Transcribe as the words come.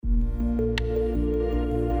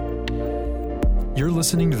You're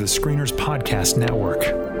listening to the Screeners Podcast Network.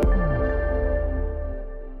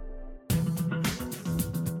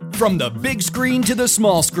 From the big screen to the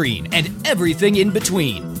small screen and everything in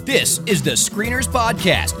between, this is the Screeners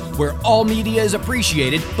Podcast, where all media is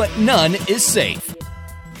appreciated, but none is safe.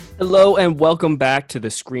 Hello and welcome back to the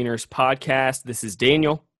Screeners Podcast. This is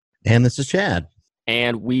Daniel. And this is Chad.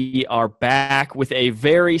 And we are back with a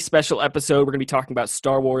very special episode. We're going to be talking about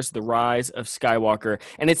Star Wars: The Rise of Skywalker.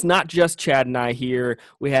 And it's not just Chad and I here.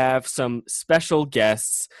 We have some special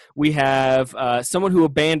guests. We have someone who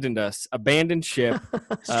abandoned ship,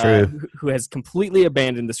 who has completely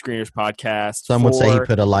abandoned the Screeners Podcast. Some would say he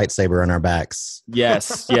put a lightsaber on our backs.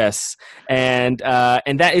 Yes, yes. And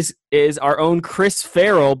that is our own Chris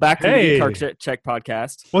Farrell, back to the Geek Car Check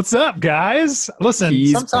Podcast. What's up, guys? Listen,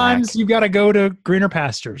 sometimes you got to go to greener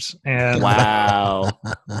pastures. And wow.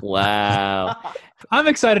 I'm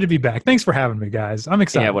excited to be back. Thanks for having me, guys. I'm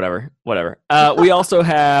excited. Yeah, whatever. We also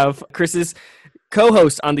have Chris's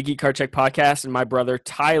co-host on the Geek Car Check Podcast and my brother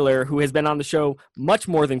Tyler, who has been on the show much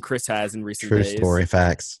more than Chris has in recent days. True story,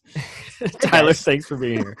 facts. Tyler, thanks for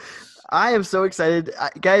being here. I am so excited.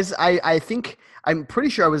 Guys, I'm pretty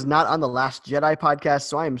sure I was not on the Last Jedi podcast,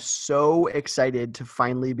 so I am so excited to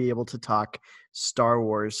finally be able to talk Star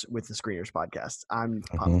Wars with the Screeners Podcast. I'm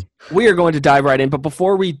pumped. We are going to dive right in, but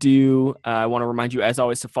before we do, I want to remind you, as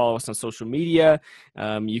always, to follow us on social media.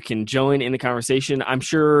 You can join in the conversation. I'm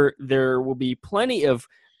sure there will be plenty of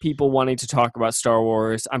people wanting to talk about Star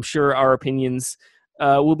Wars. I'm sure our opinions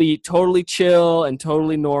will be totally chill and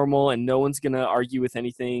totally normal, and no one's going to argue with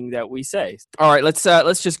anything that we say. All right, let's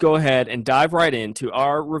just go ahead and dive right into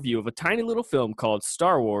our review of a tiny little film called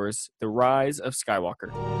Star Wars: The Rise of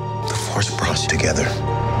Skywalker. The Force brought us together.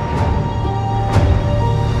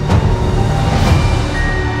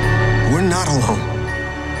 We're not alone.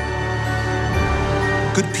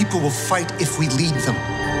 Good people will fight if we lead them.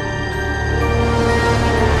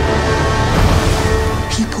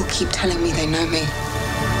 People keep telling me they know me.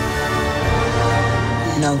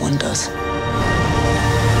 No one does.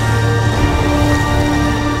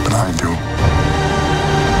 But I do.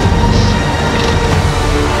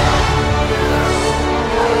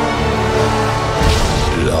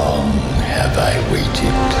 Long have I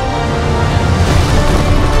waited.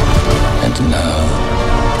 And now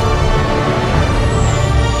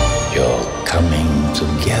you're coming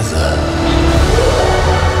together.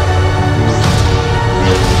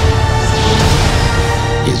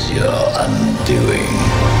 Is your undoing.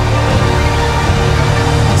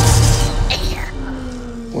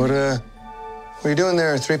 What are you doing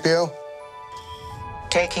there, 3PO?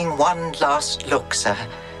 Taking one last look, sir,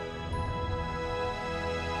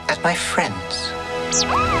 at my friends.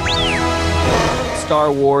 Star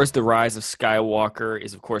Wars: The Rise of Skywalker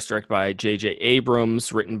is, of course, directed by J.J.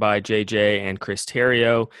 Abrams, written by J.J. and Chris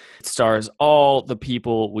Terrio. It stars all the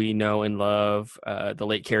people we know and love, the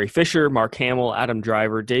late Carrie Fisher, Mark Hamill, Adam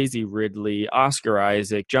Driver, Daisy Ridley, Oscar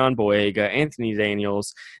Isaac, John Boyega, Anthony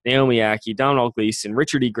Daniels, Naomi Ackie, Domhnall Gleeson,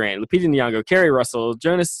 Richard E. Grant, Lupita Nyong'o, Kerry Russell,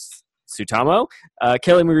 Jonas Suotamo,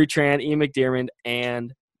 Kelly Marie Tran, Ian McDiarmid,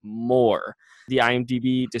 and more. The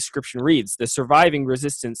IMDb description reads, "The surviving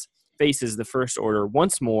resistance faces the First Order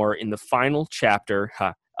once more in the final chapter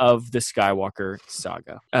of the Skywalker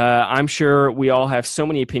saga." I'm sure we all have so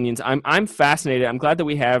many opinions. I'm fascinated. I'm glad that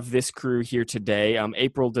we have this crew here today.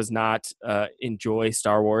 April does not enjoy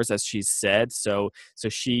Star Wars, as she's said, so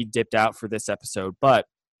she dipped out for this episode. But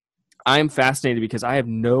I'm fascinated because I have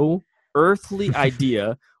no earthly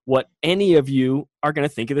idea what any of you are going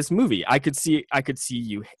to think of this movie. I could see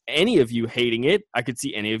any of you hating it. I could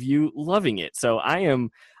see any of you loving it. So I am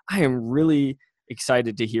really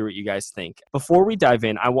excited to hear what you guys think. Before we dive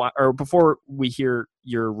in, before we hear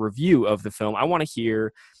your review of the film, I want to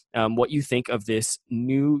hear what you think of this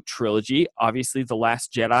new trilogy. Obviously, The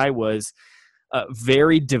Last Jedi was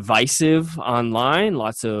very divisive online.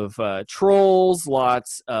 Lots of trolls,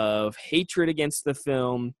 lots of hatred against the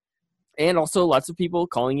film, and also lots of people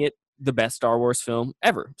calling it the best Star Wars film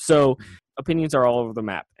ever. So opinions are all over the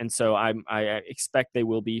map, and so I expect they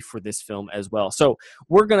will be for this film as well. So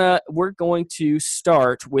we're going to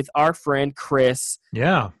start with our friend Chris.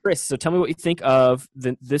 Yeah, Chris. So tell me what you think of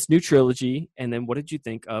this new trilogy, and then what did you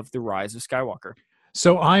think of The Rise of Skywalker?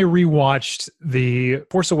 So I rewatched The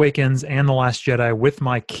Force Awakens and The Last Jedi with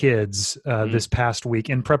my kids this past week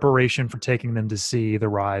in preparation for taking them to see The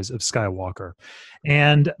Rise of Skywalker.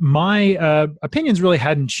 And my opinions really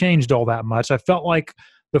hadn't changed all that much. I felt like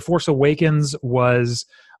The Force Awakens was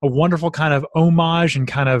a wonderful kind of homage and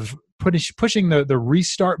kind of pushing the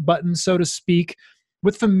restart button, so to speak,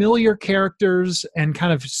 with familiar characters and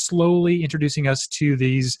kind of slowly introducing us to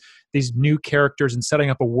these new characters and setting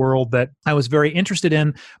up a world that I was very interested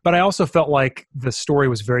in. But I also felt like the story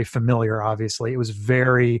was very familiar. Obviously,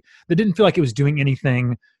 it didn't feel like it was doing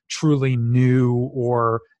anything truly new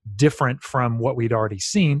or different from what we'd already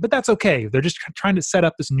seen, but that's okay. They're just trying to set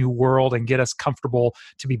up this new world and get us comfortable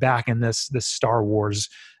to be back in this Star Wars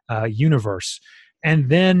universe. And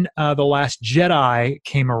then The Last Jedi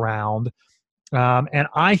came around, and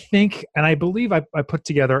I believe I put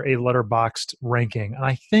together a letterboxed ranking, and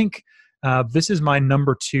I think this is my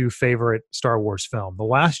number 2 favorite Star Wars film. The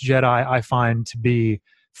Last Jedi I find to be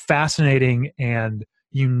fascinating and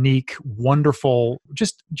unique, wonderful,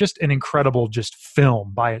 just an incredible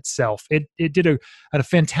film by itself. It did a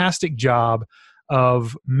fantastic job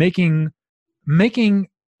of making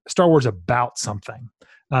Star Wars about something.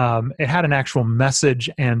 It had an actual message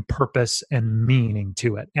and purpose and meaning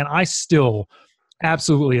to it, and I still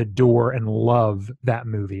absolutely adore and love that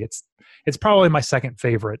movie. It's probably my second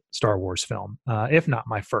favorite Star Wars film, if not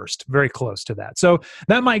my first, very close to that. So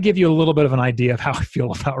that might give you a little bit of an idea of how I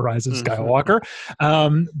feel about Rise of Skywalker,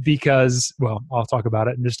 because, well, I'll talk about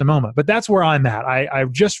it in just a moment. But that's where I'm at. I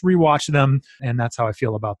just rewatched them, and that's how I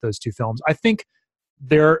feel about those 2 films. I think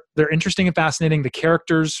they're interesting and fascinating. The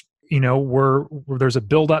characters, there's a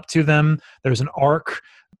build up to them. There's an arc.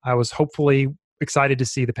 I was hopefully excited to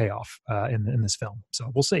see the payoff in this film.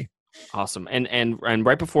 So we'll see. Awesome. And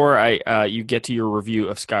right before you get to your review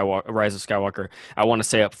of Rise of Skywalker, I want to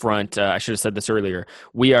say up front, I should have said this earlier.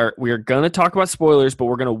 We are going to talk about spoilers, but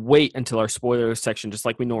we're going to wait until our spoilers section, just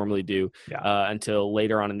like we normally do, until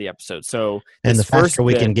later on in the episode. So, and the faster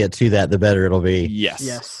we can get to that, the better it'll be.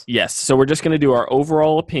 Yes. So we're just going to do our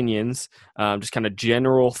overall opinions, just kind of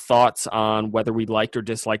general thoughts on whether we liked or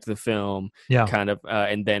disliked the film. Yeah. Kind of,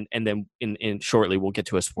 and then in shortly we'll get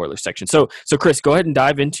to a spoiler section. So Chris, go ahead and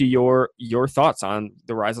dive into your thoughts on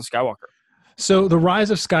The Rise of Skywalker. So The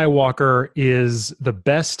Rise of Skywalker is the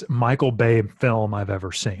best Michael Bay film I've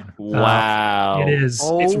ever seen. Wow. It is.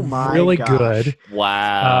 It's really good.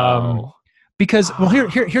 Wow. Because, well,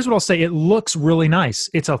 here's what I'll say. It looks really nice.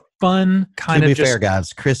 It's a fun kind of. To be fair,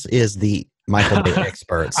 guys, Chris is the Michael Bay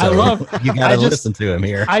expert. So you got to listen to him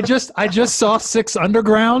here. I just saw 6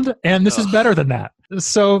 Underground, and this is better than that.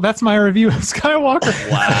 So that's my review of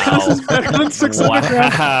Skywalker. Wow. This is better than 6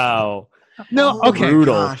 Underground. Wow. No, okay.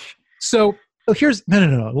 Brutal. Gosh. So here's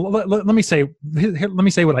no. Let me say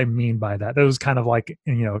what I mean by that. That was kind of like,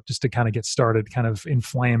 just to kind of get started, kind of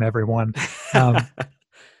inflame everyone.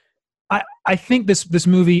 I think this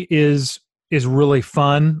movie is really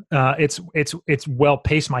fun. It's well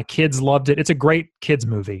paced. My kids loved it. It's a great kids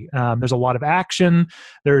movie. There's a lot of action.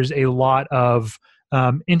 There's a lot of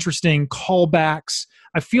interesting callbacks.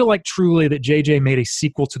 I feel like truly that JJ made a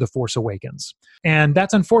sequel to The Force Awakens. And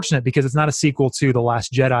that's unfortunate because it's not a sequel to The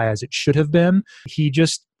Last Jedi as it should have been. He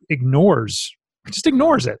just ignores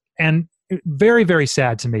it. And very, very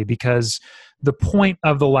sad to me because the point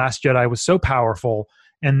of The Last Jedi was so powerful,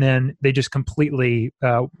 and then they just completely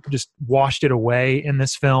just washed it away in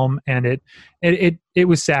this film. And it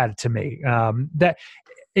was sad to me that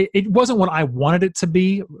it wasn't what I wanted it to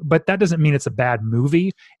be, but that doesn't mean it's a bad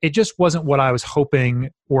movie. It just wasn't what I was hoping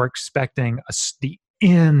or expecting. The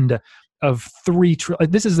end of 3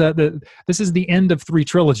 this is the end of 3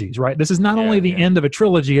 trilogies, right? This is not only the end of a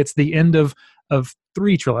trilogy, it's the end of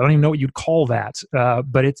 3 trilogies. I don't even know what you'd call that,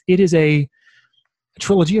 but it is a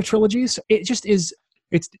trilogy of trilogies. It just is.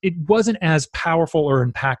 It wasn't as powerful or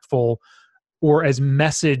impactful or as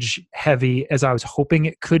message heavy as I was hoping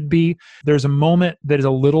it could be. There's a moment that is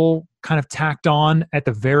a little kind of tacked on at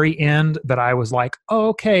the very end that I was like, oh,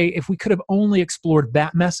 okay, if we could have only explored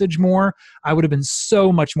that message more, I would have been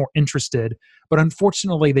so much more interested. But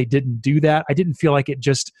unfortunately, they didn't do that. I didn't feel like it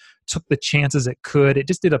just took the chances it could. It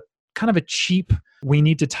just did a kind of a cheap, we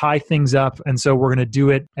need to tie things up, and so we're going to do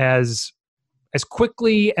it as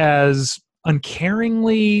quickly, as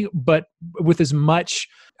uncaringly, but with as much,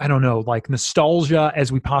 I don't know, like nostalgia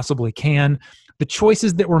as we possibly can. The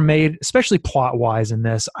choices that were made, especially plot-wise in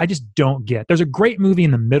this, I just don't get. There's a great movie in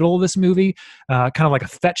the middle of this movie, kind of like a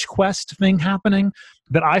fetch quest thing happening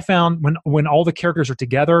that I found when all the characters are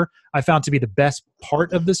together, I found to be the best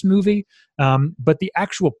part of this movie. But the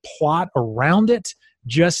actual plot around it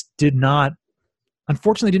just did not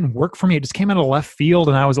unfortunately didn't work for me. It just came out of left field,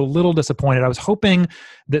 and I was a little disappointed. I was hoping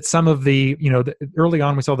that some of the, early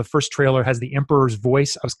on we saw the first trailer has the Emperor's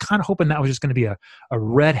voice. I was kind of hoping that was just going to be a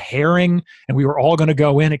red herring, and we were all going to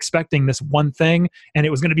go in expecting this one thing, and it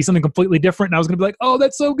was going to be something completely different, and I was going to be like, oh,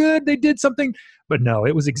 that's so good, they did something. But no,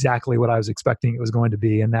 it was exactly what I was expecting it was going to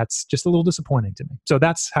be, and that's just a little disappointing to me. So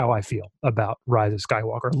that's how I feel about Rise of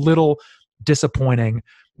Skywalker. A little disappointing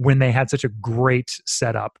when they had such a great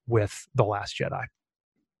setup with The Last Jedi.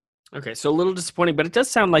 Okay, so a little disappointing, but it does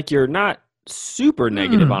sound like you're not super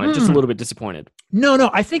negative on it, just a little bit disappointed. No,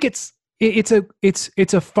 I think it's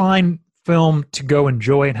a fine film to go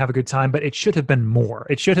enjoy and have a good time, but it should have been more.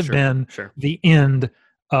 It should have been the end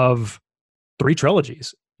of 3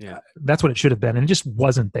 trilogies. Yeah. That's what it should have been, and it just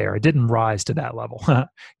wasn't there. It didn't rise to that level.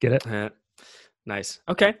 Get it? Nice.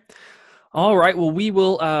 Okay. All right. Well, we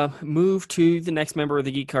will move to the next member of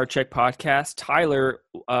the Geek Card Check podcast. Tyler,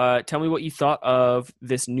 tell me what you thought of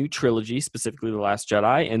this new trilogy, specifically The Last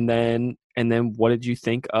Jedi, and then what did you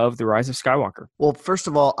think of The Rise of Skywalker? Well, first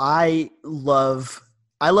of all, I love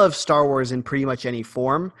Star Wars in pretty much any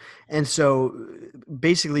form, and so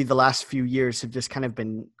basically the last few years have just kind of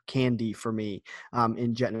been candy for me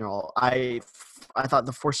in general. I thought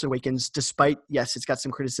The Force Awakens, despite, yes, it's got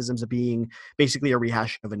some criticisms of being basically a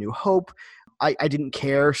rehash of A New Hope, I didn't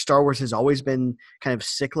care. Star Wars has always been kind of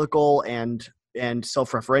cyclical and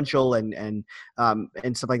self-referential and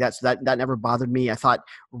stuff like that, so that never bothered me. I thought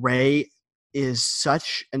Rey is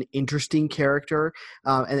such an interesting character,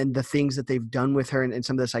 and then the things that they've done with her, and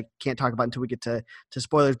some of this I can't talk about until we get to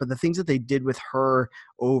spoilers, but the things that they did with her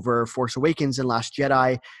over Force Awakens and Last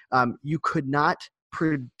Jedi, you could not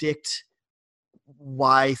predict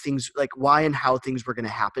why and how things were going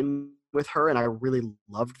to happen with her, and I really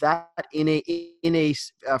loved that in a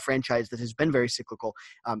franchise that has been very cyclical.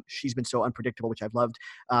 She's been so unpredictable, which I've loved.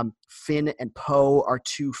 Finn and Poe are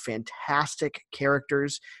 2 fantastic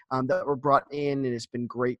characters that were brought in, and it's been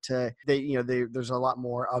great to there's a lot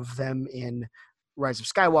more of them in Rise of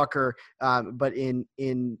Skywalker, but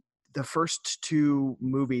in the first 2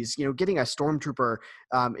 movies, getting a stormtrooper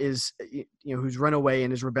who's run away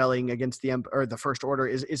and is rebelling against the First Order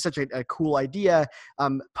is such a cool idea.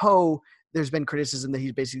 Poe, there's been criticism that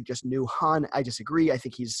he's basically just new Han. I disagree. I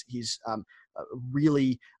think he's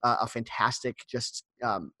really a fantastic, just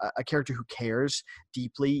a character who cares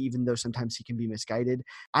deeply, even though sometimes he can be misguided.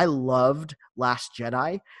 I loved Last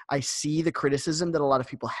Jedi. I see the criticism that a lot of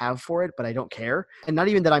people have for it, but I don't care. And not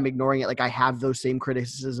even that I'm ignoring it. Like, I have those same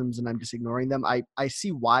criticisms and I'm just ignoring them. I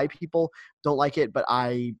see why people don't like it, but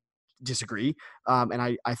I disagree.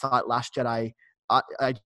 And I thought Last Jedi,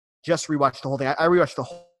 I just rewatched the whole thing. I rewatched the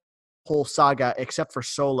whole saga except for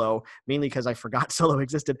Solo, mainly because I forgot Solo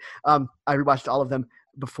existed. I rewatched all of them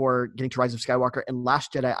before getting to Rise of Skywalker, and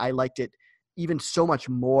Last Jedi, I liked it even so much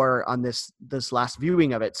more on this last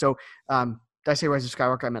viewing of it. So did I say Rise of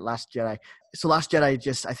Skywalker? I meant Last Jedi. So Last Jedi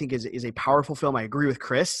just, I think, is a powerful film. I agree with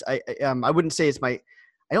Chris. I wouldn't say it's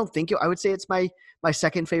I would say it's my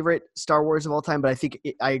second favorite Star Wars of all time, but I think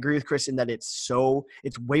I agree with Chris in that it's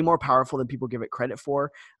way more powerful than people give it credit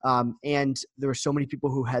for. And there were so many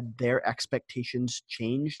people who had their expectations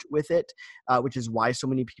changed with it, which is why so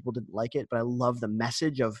many people didn't like it. But I love the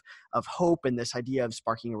message of hope and this idea of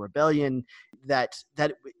sparking a rebellion that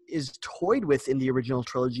is toyed with in the original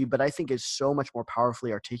trilogy, but I think is so much more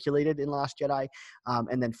powerfully articulated in Last Jedi,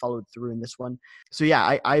 and then followed through in this one. So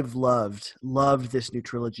yeah, I've loved this new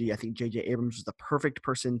trilogy. I think J.J. Abrams was the perfect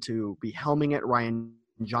person to be helming it. Rian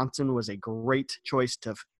Johnson was a great choice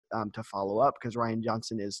to follow up, because Rian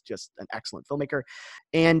Johnson is just an excellent filmmaker.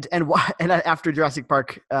 And after Jurassic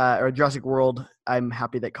Park or Jurassic World, I'm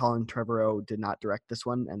happy that Colin Trevorrow did not direct this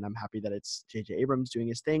one, and I'm happy that it's J.J. Abrams doing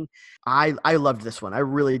his thing. I loved this one. I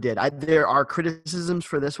really did. There are criticisms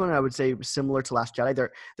for this one, and I would say similar to Last Jedi.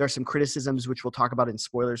 There are some criticisms which we'll talk about in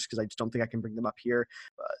spoilers, because I just don't think I can bring them up here.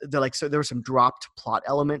 So there were some dropped plot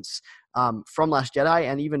elements from Last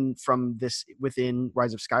Jedi, and even from this within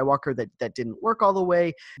Rise of Skywalker that didn't work all the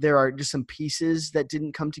way. There are just some pieces that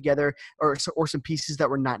didn't come together, or some pieces that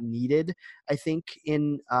were not needed, I think,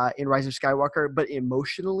 in Rise of Skywalker. But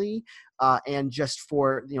emotionally, and just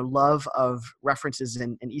for love of references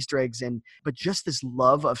and Easter eggs, but just this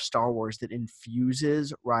love of Star Wars that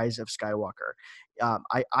infuses Rise of Skywalker,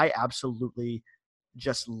 I absolutely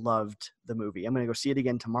just loved the movie. I'm going to go see it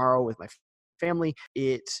again tomorrow with my family.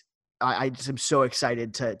 I just am so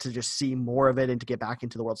excited to just see more of it and to get back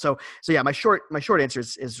into the world. So yeah, my short answer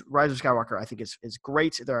is Rise of Skywalker. I think is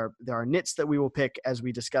great. There are nits that we will pick as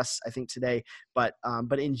we discuss, I think, today, but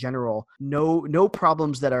in general, no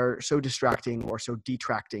problems that are so distracting or so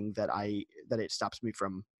detracting that it stops me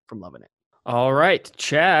from loving it. All right,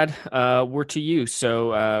 Chad, we're to you. So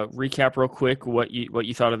recap real quick what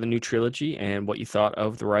you thought of the new trilogy and what you thought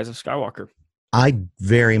of The Rise of Skywalker. I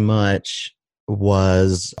very much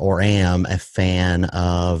was or am a fan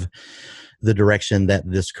of the direction that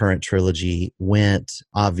this current trilogy went.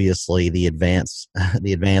 Obviously, the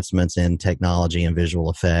advancements in technology and visual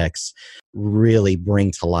effects really bring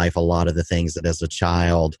to life a lot of the things that as a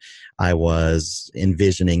child I was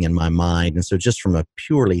envisioning in my mind. And so just from a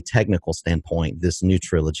purely technical standpoint, this new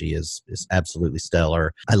trilogy is absolutely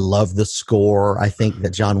stellar. I love the score. I think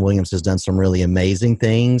that John Williams has done some really amazing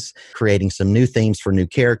things, creating some new themes for new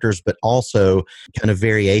characters, but also kind of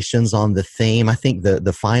variations on the theme. I think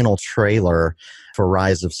the final trailer for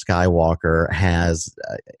Rise of Skywalker has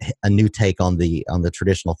a new take on the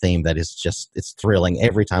traditional theme that is just, it's thrilling.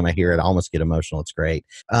 Every time I hear it, I almost get emotional. It's great.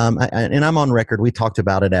 And I'm on record. We talked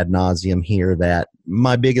about it ad nauseum here that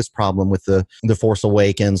my biggest problem with the Force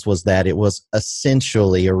Awakens was that it was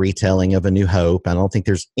essentially a retelling of A New Hope. I don't think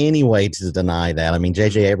there's any way to deny that. I mean,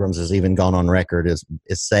 J.J. Abrams has even gone on record as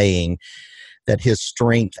saying that his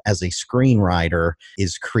strength as a screenwriter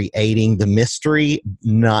is creating the mystery,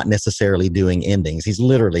 not necessarily doing endings. He's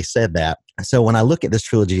literally said that. So when I look at this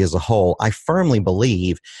trilogy as a whole, I firmly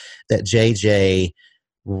believe that J.J.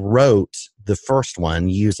 wrote the first one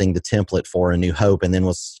using the template for A New Hope and then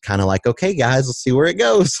was kind of like, okay, guys, let's see where it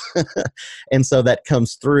goes. And so that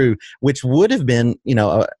comes through, which would have been,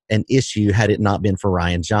 an issue had it not been for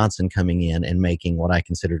Rian Johnson coming in and making what I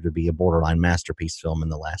consider to be a borderline masterpiece film in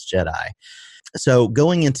The Last Jedi. So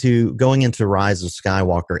going into Rise of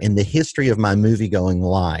Skywalker, in the history of my movie-going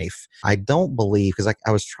life, I don't believe, because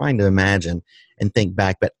I was trying to imagine and think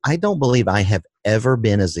back, but I don't believe I have ever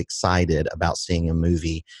been as excited about seeing a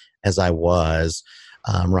movie as I was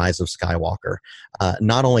Rise of Skywalker.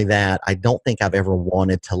 Not only that, I don't think I've ever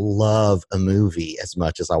wanted to love a movie as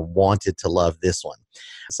much as I wanted to love this one.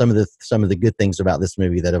 Some of the good things about this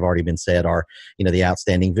movie that have already been said are, the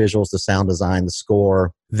outstanding visuals, the sound design, the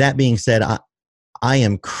score. That being said, I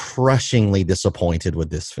am crushingly disappointed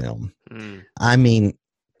with this film. I mean,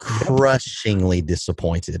 crushingly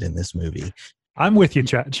disappointed in this movie. I'm with you,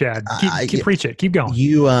 Chad. Keep preach it. Keep going.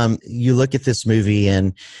 You look at this movie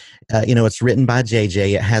and, it's written by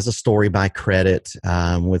JJ. It has a story by credit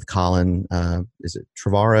with Colin, is it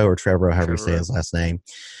Trevorrow or Trevorrow, however you say his last name.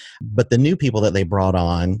 But the new people that they brought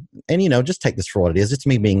on, and, just take this for what it is. It's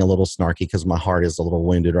me being a little snarky because my heart is a little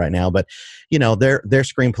wounded right now. But, their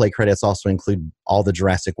screenplay credits also include all the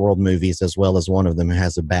Jurassic World movies, as well as one of them who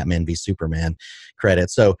has a Batman v Superman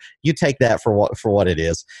credit. So you take that for what it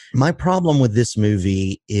is. My problem with this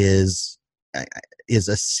movie is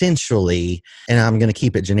essentially, and I'm going to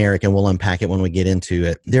keep it generic and we'll unpack it when we get into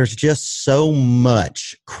it. There's just so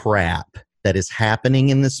much crap that is happening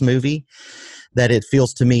in this movie that it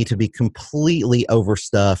feels to me to be completely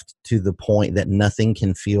overstuffed to the point that nothing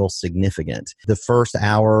can feel significant. The first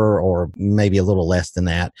hour, or maybe a little less than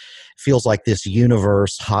that, feels like this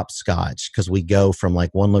universe hopscotch because we go from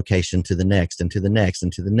like one location to the next and to the next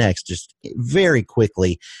and to the next, just very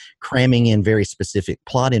quickly cramming in very specific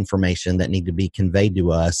plot information that need to be conveyed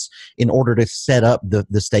to us in order to set up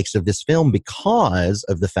the stakes of this film, because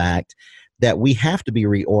of the fact that we have to be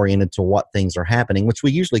reoriented to what things are happening, which we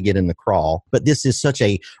usually get in the crawl. But this is such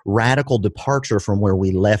a radical departure from where we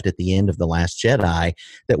left at the end of The Last Jedi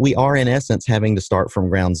that we are, in essence, having to start from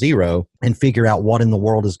ground zero and figure out what in the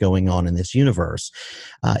world is going on in this universe.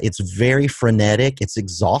 It's very frenetic. It's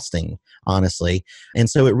exhausting, honestly. And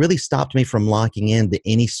so it really stopped me from locking into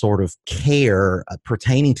any sort of care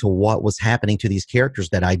pertaining to what was happening to these characters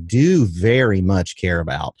that I do very much care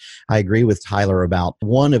about. I agree with Tyler about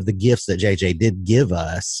one of the gifts that JJ did give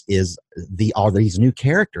us is are these new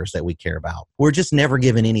characters that we care about. We're just never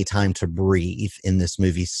given any time to breathe in this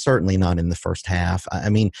movie, certainly not in the first half. I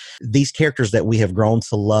mean, these characters that we have grown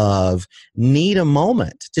to love need a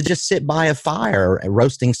moment to just sit by a fire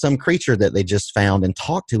roasting some creature that they just found and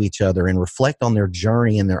talk to each other and reflect on their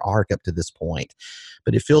journey and their arc up to this point.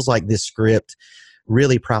 But it feels like this script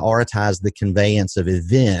really prioritize the conveyance of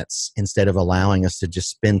events instead of allowing us to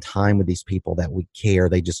just spend time with these people that we care.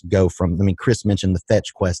 They just go from, Chris mentioned the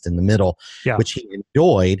fetch quest in the middle, which he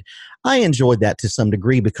enjoyed. I enjoyed that to some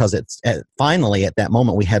degree because it's finally at that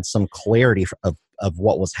moment we had some clarity of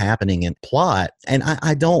what was happening in plot. And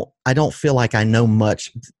I don't feel like I know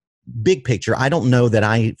much. Big picture, I don't know that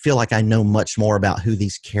I feel like I know much more about who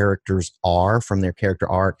these characters are from their character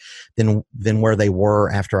arc than where they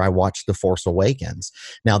were after I watched The Force Awakens.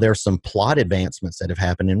 Now, there's some plot advancements that have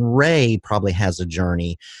happened, and Rey probably has a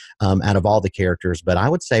journey out of all the characters. But I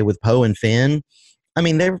would say with Poe and Finn, I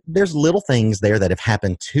mean, there's little things there that have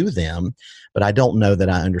happened to them, but I don't know that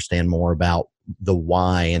I understand more about the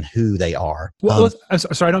why and who they are. Well,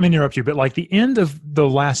 sorry, I don't mean to interrupt you, but like the end of The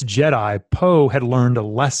Last Jedi, Poe had learned a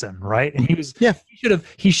lesson, right? And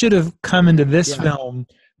he should have come into this film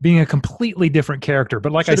being a completely different character.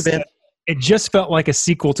 But like I said, it just felt like a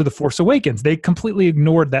sequel to The Force Awakens. They completely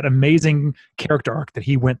ignored that amazing character arc that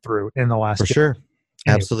he went through in The Last Jedi. For sure.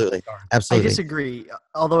 Absolutely. Absolutely. I disagree,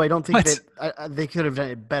 although I don't think that they could have done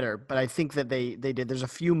it better, but I think that they did. There's a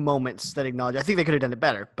few moments that acknowledge. I think they could have done it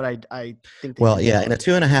better, but I think they in a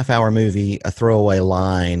 2.5 hour movie, a throwaway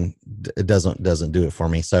line doesn't do it for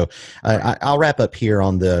me. So I'll wrap up here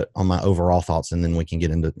on my overall thoughts, and then we can get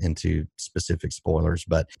into specific spoilers.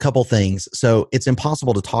 But a couple things. So it's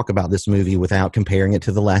impossible to talk about this movie without comparing it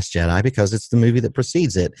to The Last Jedi because it's the movie that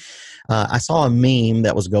precedes it. I saw a meme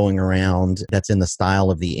that was going around that's in the style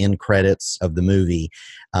of the end credits of the movie,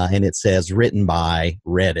 and it says written by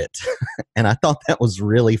Reddit. And I thought that was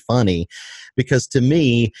really funny because to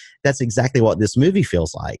me, that's exactly what this movie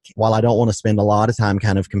feels like. While I don't want to spend a lot of time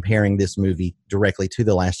kind of comparing this movie directly to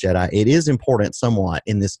The Last Jedi, it is important somewhat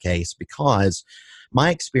in this case because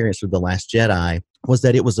my experience with The Last Jedi was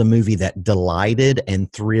that it was a movie that delighted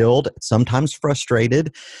and thrilled, sometimes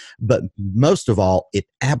frustrated, but most of all, it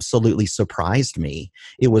absolutely surprised me.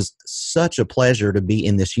 It was such a pleasure to be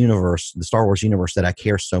in this universe, the Star Wars universe that I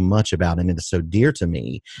care so much about and it is so dear to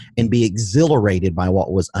me, and be exhilarated by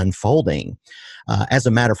what was unfolding. As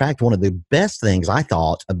a matter of fact, one of the best things I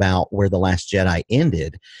thought about where The Last Jedi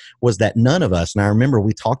ended was that none of us, and I remember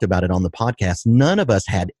we talked about it on the podcast, none of us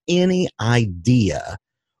had any idea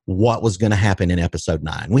what was going to happen in episode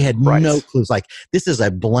 9. We had no clues. Like, this is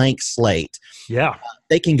a blank slate. Yeah.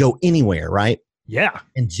 They can go anywhere, right? Yeah.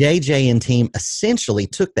 And JJ and team essentially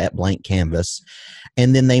took that blank canvas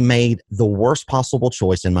and then they made the worst possible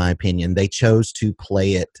choice, in my opinion. They chose to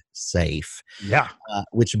play it safe. Yeah.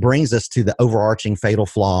 Which brings us to the overarching fatal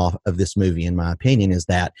flaw of this movie, in my opinion, is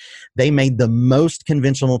that they made the most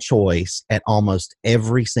conventional choice at almost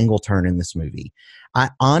every single turn in this movie. I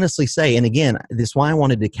honestly say, and again, this is why I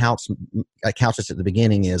wanted to couch this at the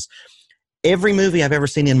beginning, is every movie I've ever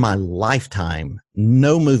seen in my lifetime,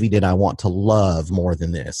 no movie did I want to love more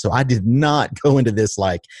than this. So I did not go into this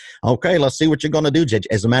like, okay, let's see what you're going to do, JJ.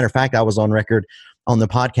 As a matter of fact, I was on record on the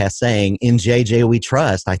podcast saying, in JJ we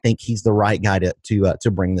trust. I think he's the right guy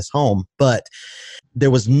to bring this home. But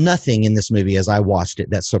there was nothing in this movie as I watched it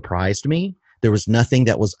that surprised me. There was nothing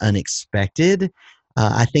that was unexpected.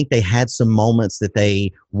 I think they had some moments that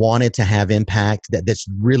they wanted to have impact that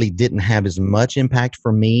really didn't have as much impact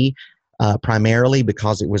for me, primarily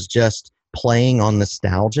because it was just playing on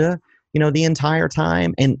nostalgia, the entire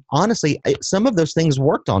time. And honestly, some of those things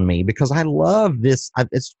worked on me because I love this.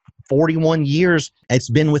 It's 41 years. It's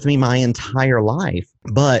been with me my entire life.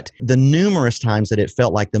 But the numerous times that it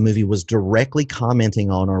felt like the movie was directly commenting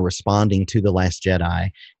on or responding to The Last Jedi,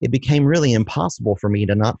 it became really impossible for me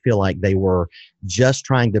to not feel like they were just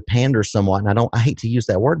trying to pander somewhat. And I hate to use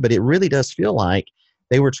that word, but it really does feel like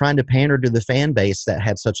they were trying to pander to the fan base that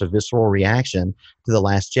had such a visceral reaction to The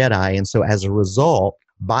Last Jedi. And so as a result,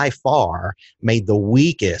 by far made the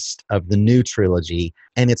weakest of the new trilogy,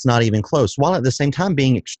 and it's not even close, while at the same time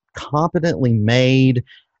being competently made.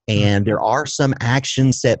 And there are some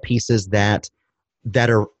action set pieces that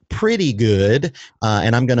are pretty good,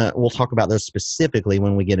 and we'll talk about those specifically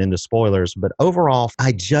when we get into spoilers. But overall,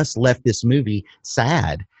 I just left this movie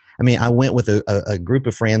sad. I mean, I went with a group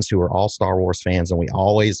of friends who are all Star Wars fans, and we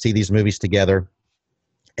always see these movies together,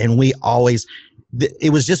 and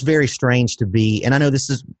it was just very strange to be, and I know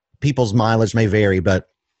people's mileage may vary, but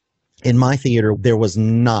in my theater, there was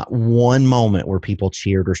not one moment where people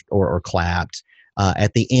cheered or clapped.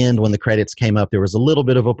 At the end, when the credits came up, there was a little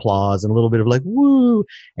bit of applause and a little bit of like, woo.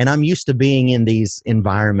 And I'm used to being in these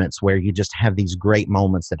environments where you just have these great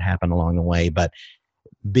moments that happen along the way. But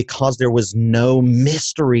because there was no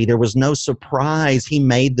mystery, there was no surprise, he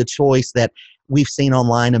made the choice that we've seen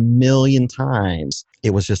online a million times.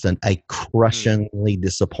 It was just a crushingly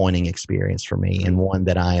disappointing experience for me, and one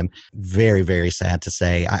that I am very, very sad to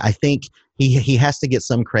say. I think he has to get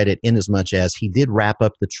some credit in as much as he did wrap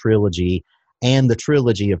up the trilogy and the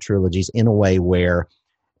trilogy of trilogies in a way where,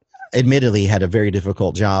 admittedly, he had a very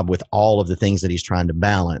difficult job with all of the things that he's trying to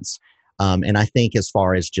balance. And I think as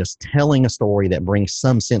far as just telling a story that brings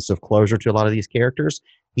some sense of closure to a lot of these characters,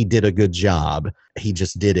 he did a good job. He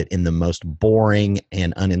just did it in the most boring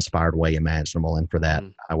and uninspired way imaginable. And for that,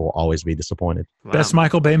 I will always be disappointed. Wow. Best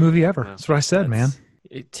Michael Bay movie ever. That's what I said, man.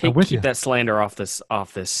 Keep that slander off this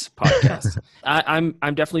podcast. I'm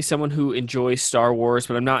definitely someone who enjoys Star Wars,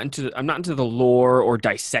 but I'm not into the lore or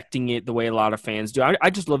dissecting it the way a lot of fans do. I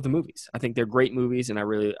just love the movies. I think they're great movies, and I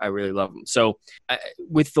really love them. So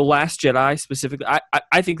with The Last Jedi specifically,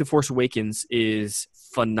 I think The Force Awakens is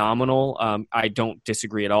phenomenal. I don't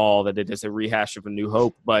disagree at all that it is a rehash of A New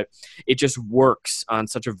Hope, but it just works on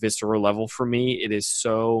such a visceral level for me. It is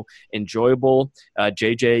so enjoyable.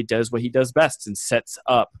 JJ does what he does best and sets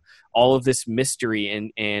up all of this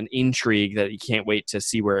mystery and intrigue that you can't wait to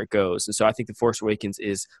see where it goes. And so I think The Force Awakens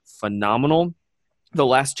is phenomenal. The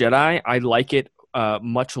Last Jedi, I like it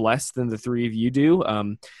much less than the three of you do,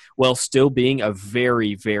 while still being a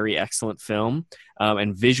very, very excellent film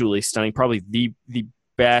and visually stunning. Probably the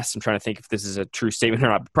best. I'm trying to think if this is a true statement or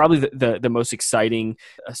not. Probably the most exciting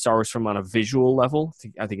Star Wars film on a visual level.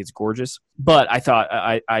 I think it's gorgeous. But I thought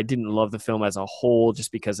I didn't love the film as a whole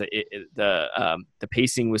just because the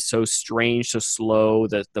pacing was so strange, so slow.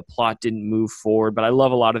 The plot didn't move forward. But I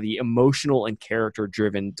love a lot of the emotional and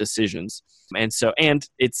character-driven decisions. And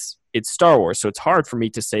it's Star Wars, so it's hard for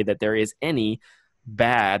me to say that there is any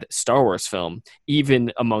bad Star Wars film,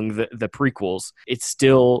 even among the prequels. It's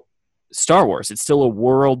still Star Wars. It's still a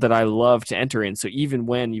world that I love to enter in. So even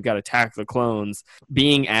when you've got Attack of the Clones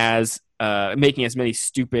being making as many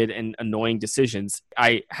stupid and annoying decisions,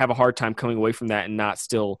 I have a hard time coming away from that and not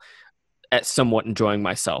still somewhat enjoying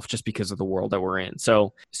myself just because of the world that we're in.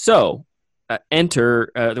 So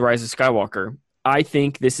enter The Rise of Skywalker. I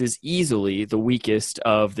think this is easily the weakest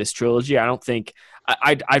of this trilogy. I don't think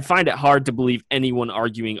I'd find it hard to believe anyone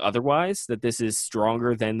arguing otherwise, that this is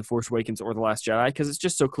stronger than The Force Awakens or The Last Jedi, because it's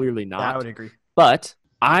just so clearly not. Yeah, I would agree. But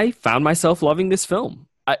I found myself loving this film.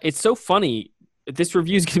 It's so funny. This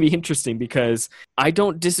review is going to be interesting because I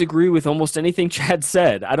don't disagree with almost anything Chad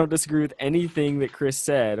said. I don't disagree with anything that Chris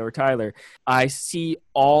said or Tyler. I see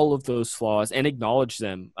all of those flaws and acknowledge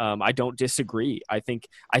them. I don't disagree. I think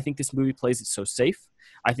this movie plays it so safe.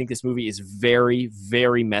 I think this movie is very,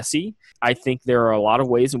 very messy. I think there are a lot of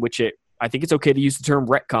ways in which I think it's okay to use the term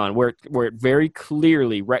retcon, where it very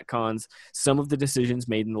clearly retcons some of the decisions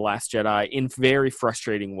made in The Last Jedi in very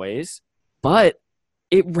frustrating ways. But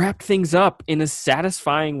it wrapped things up in a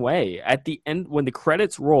satisfying way. At the end, when the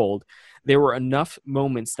credits rolled, there were enough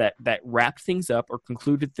moments that wrapped things up or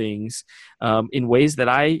concluded things in ways that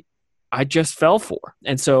I just fell for.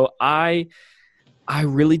 And so I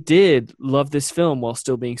really did love this film while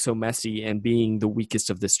still being so messy and being the weakest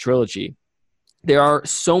of this trilogy. There are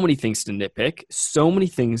so many things to nitpick, so many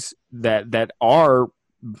things that are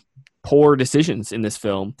poor decisions in this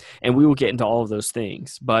film, and we will get into all of those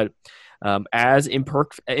things. But as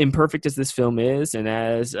imperfect as this film is, and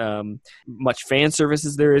as much fan service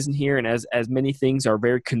as there is in here, and as many things are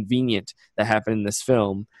very convenient that happen in this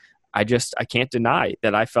film, I can't deny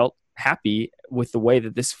that I felt happy with the way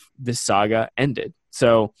that this saga ended.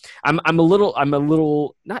 So I'm a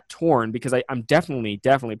little not torn, because I'm definitely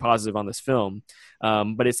positive on this film,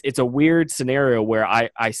 but it's a weird scenario where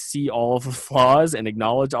I see all of the flaws and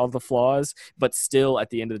acknowledge all of the flaws, but still at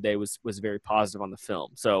the end of the day was very positive on the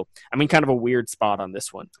film. So I'm in kind of a weird spot on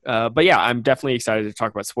this one. But yeah, I'm definitely excited to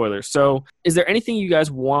talk about spoilers. So is there anything you guys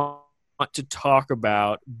want to talk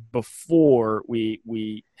about before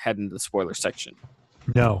we head into the spoiler section?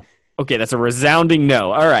 No. Okay, that's a resounding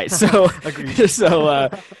no. All right, so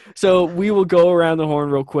so we will go around the horn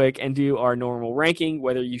real quick and do our normal ranking,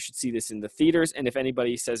 whether you should see this in the theaters. And if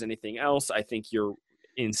anybody says anything else, I think you're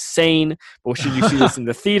insane. But should you see this in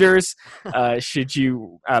the theaters? Should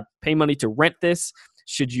you pay money to rent this?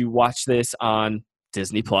 Should you watch this on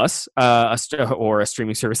Disney Plus or a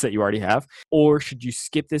streaming service that you already have? Or should you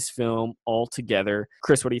skip this film altogether?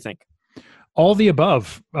 Chris, what do you think? All the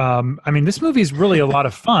above. I mean, this movie is really a lot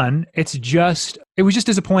of fun. It was just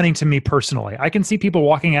disappointing to me personally. I can see people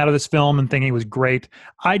walking out of this film and thinking it was great.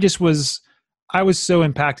 I was so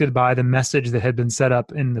impacted by the message that had been set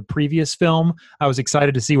up in the previous film. I was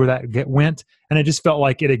excited to see where that went, and it just felt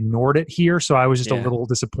like it ignored it here. So I was just a little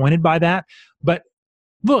disappointed by that. But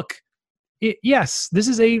look, yes, this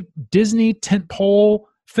is a Disney tentpole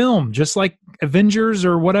film, just like Avengers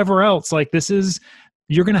or whatever else. Like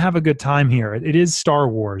you're going to have a good time here. It is Star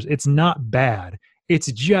Wars. It's not bad.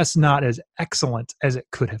 It's just not as excellent as it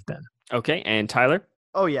could have been. Okay, and Tyler?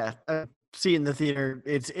 Oh, yeah. See it in the theater.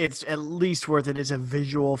 It's at least worth it. It's a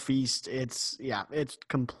visual feast. It's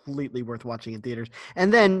completely worth watching in theaters.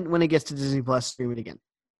 And then when it gets to Disney Plus, stream it again.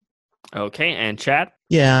 Okay, and Chad?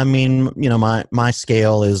 Yeah, I mean, my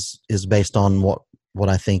scale is based on what what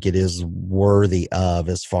I think it is worthy of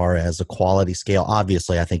as far as a quality scale.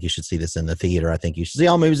 Obviously, I think you should see this in the theater. I think you should see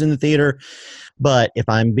all movies in the theater. But if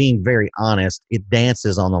I'm being very honest, it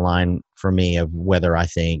dances on the line for me of whether I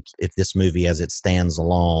think if this movie as it stands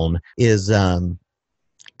alone is,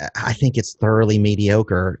 I think it's thoroughly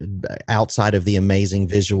mediocre outside of the amazing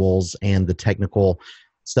visuals and the technical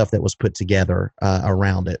stuff that was put together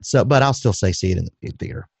around it. So, but I'll still say see it in the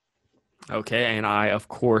theater. Okay, and I of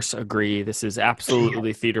course agree. This is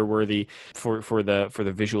absolutely theater worthy for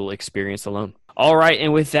the visual experience alone. All right,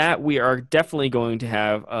 and with that, we are definitely going to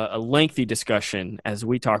have a lengthy discussion as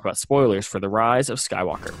we talk about spoilers for The Rise of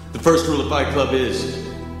Skywalker. The first rule of Fight Club is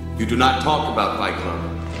you do not talk about Fight Club.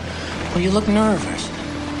 Well, you look nervous.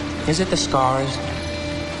 Is it the scars?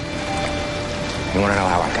 You want to know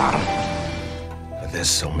how I got them? There's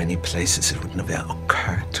so many places it would never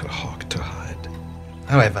occur to Hawk to hide.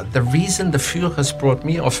 However, the reason the Führers brought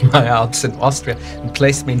me off my Alps in Austria and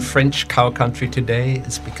placed me in French cow country today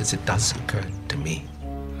is because it does occur to me.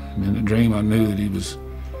 And in the dream, I knew that he was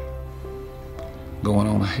going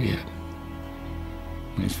on ahead.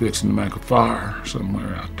 He's fixing to make a fire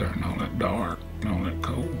somewhere out there in all that dark and all that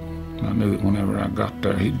cold. And I knew that whenever I got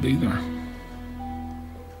there, he'd be there. And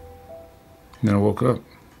then I woke up.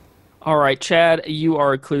 All right, Chad, you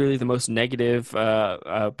are clearly the most negative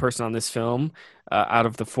person on this film out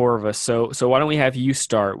of the four of us. So why don't we have you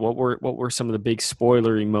start? What were some of the big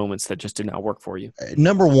spoilery moments that just did not work for you?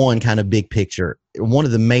 Number one, kind of big picture. One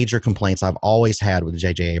of the major complaints I've always had with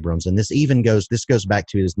J.J. Abrams, and this goes back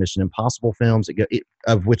to his Mission Impossible films,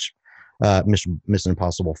 Mission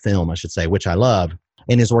Impossible film, I should say, which I love,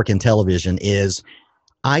 and his work in television is,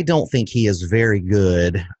 I don't think he is very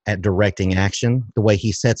good at directing action. The way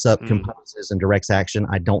he sets up, composes, and directs action,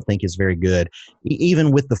 I don't think is very good.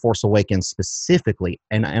 Even with The Force Awakens specifically,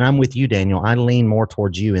 and I'm with you, Daniel, I lean more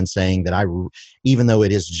towards you in saying that even though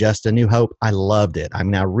it is just A New Hope, I loved it. I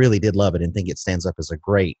mean, I really did love it and think it stands up as a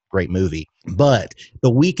great, great movie. But the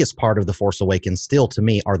weakest part of The Force Awakens still, to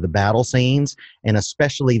me, are the battle scenes, and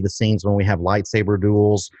especially the scenes when we have lightsaber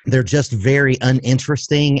duels. They're just very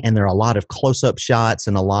uninteresting, and there are a lot of close-up shots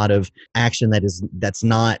and a lot of action that's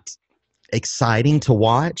not exciting to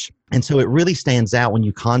watch. And so it really stands out when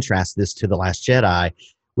you contrast this to The Last Jedi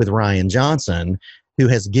with Rian Johnson, who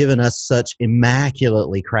has given us such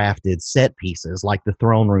immaculately crafted set pieces like the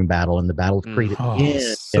throne room battle and the Battle of Creed.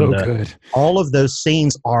 So good. All of those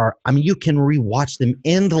scenes are, I mean, you can rewatch them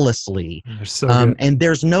endlessly. They're so good. And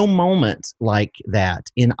there's no moment like that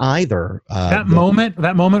in either. That moment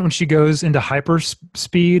when she goes into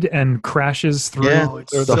hyperspeed and crashes through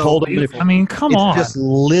the whole. I mean, come on. It's just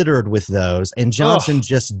littered with those, and Johnson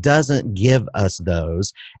just doesn't give us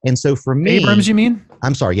those. And so for me, Abrams, you mean?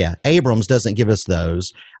 I'm sorry, yeah, Abrams doesn't give us those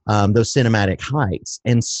cinematic heights.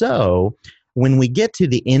 And so when we get to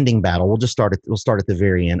the ending battle, we'll start at the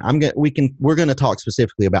very end. We're going to talk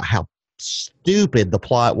specifically about how stupid the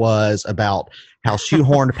plot was, about how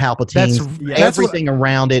shoehorned Palpatine's everything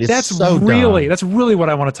around it is so dumb. That's really what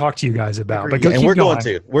I want to talk to you guys about. But we're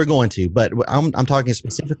going to, but I'm talking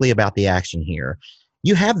specifically about the action here.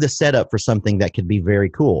 You have the setup for something that could be very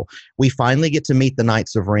cool. We finally get to meet the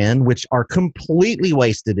Knights of Ren, which are completely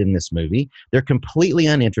wasted in this movie. They're completely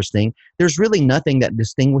uninteresting. There's really nothing that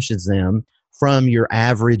distinguishes them from your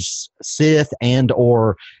average Sith and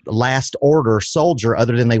or Last Order soldier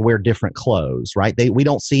other than they wear different clothes, right? We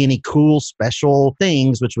don't see any cool special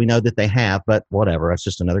things, which we know that they have, but whatever, that's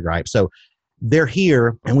just another gripe. So they're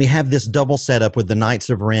here, and we have this double setup with the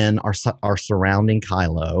Knights of Ren are surrounding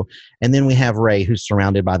Kylo, and then we have Rey, who's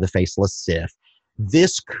surrounded by the faceless Sith.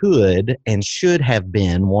 This could and should have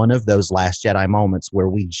been one of those Last Jedi moments where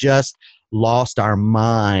we just lost our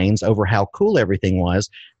minds over how cool everything was.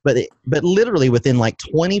 But literally within like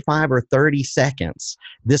 25 or 30 seconds,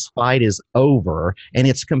 this fight is over, and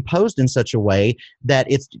it's composed in such a way that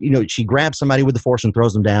it's, she grabs somebody with the Force and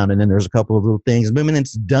throws them down, and then there's a couple of little things, boom, and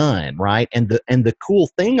it's done, right? And the cool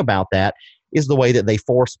thing about that is the way that they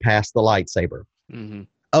force past the lightsaber. Mm-hmm.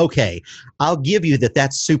 Okay, I'll give you that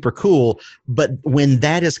that's super cool, but when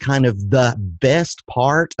that is kind of the best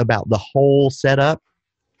part about the whole setup,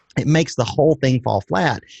 it makes the whole thing fall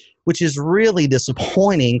flat, which is really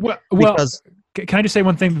disappointing. Because can I just say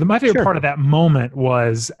one thing? My favorite part of that moment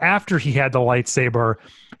was after he had the lightsaber,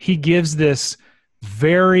 he gives this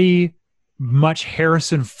very much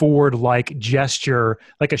Harrison Ford like gesture,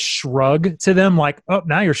 like a shrug to them, like, oh,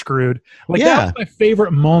 now you're screwed. Like that was my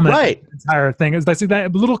favorite moment of the entire thing. It was like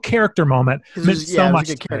that little character moment meant so much. It was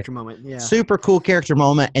a good character moment. Yeah. Super cool character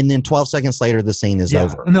moment, and then 12 seconds later the scene is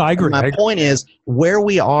over. No, I agree. My point is where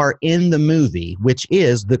we are in the movie, which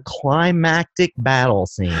is the climactic battle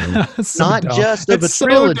scene, not just of a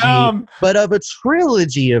trilogy, but of a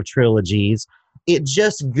trilogy of trilogies. It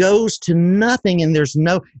just goes to nothing, and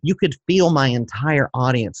you could feel my entire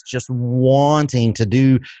audience just wanting to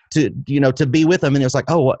be with them, and it's like,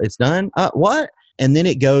 oh, what, it's done? What? And then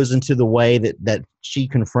it goes into the way that she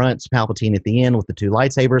confronts Palpatine at the end with the two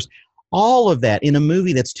lightsabers. All of that in a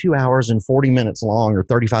movie that's 2 hours and 40 minutes long or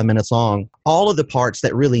 35 minutes long, all of the parts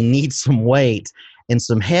that really need some weight and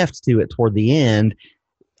some heft to it toward the end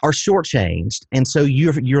are shortchanged, and so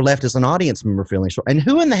you're left as an audience member feeling short. And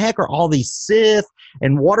who in the heck are all these Sith?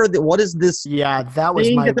 And what is this? Yeah, that was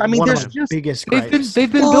one of my biggest gripes.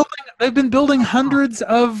 They've been building hundreds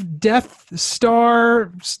of Death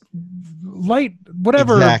Star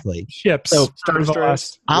ships. So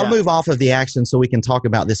I'll move off of the action so we can talk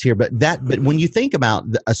about this here. But when you think about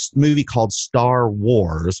a movie called Star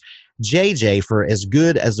Wars, JJ, for as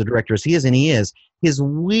good as the director as he is, his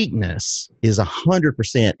weakness is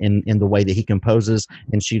 100% in the way that he composes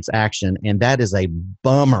and shoots action, and that is a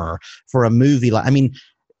bummer for a movie.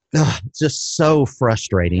 It's just so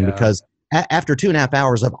frustrating because after 2.5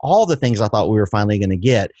 hours of all the things I thought we were finally going to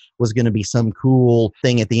get was going to be some cool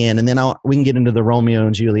thing at the end, and then we can get into the Romeo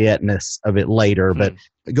and Juliet-ness of it later. But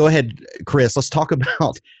go ahead, Chris. Let's talk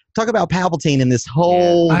about Palpatine in this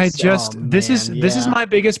whole. This is my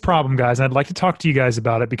biggest problem, guys. I'd like to talk to you guys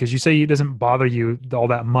about it because you say it doesn't bother you all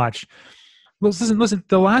that much. Listen.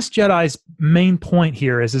 The Last Jedi's main point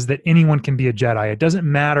here is that anyone can be a Jedi. It doesn't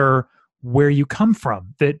matter where you come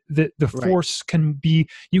from. That the Force can be.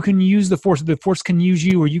 You can use the Force. The Force can use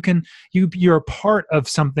you, or you're a part of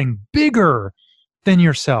something bigger than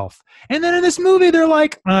yourself. And then in this movie, they're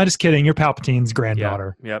like, just kidding. You're Palpatine's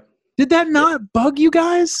granddaughter. Yep. Did that not bug you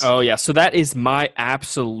guys? Oh yeah, so that is my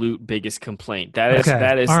absolute biggest complaint. That is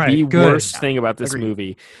the worst thing about this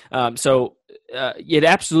movie. It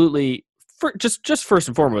absolutely, just first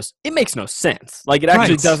and foremost, it makes no sense. Like it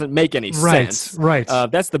actually doesn't make any sense. Right.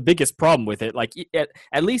 That's the biggest problem with it. Like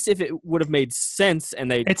at least if it would have made sense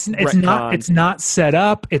and it's not set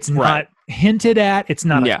up. It's not hinted at. It's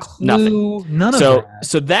not a clue. Nothing. None of that.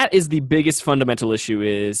 So that is the biggest fundamental issue.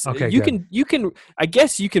 Is you can I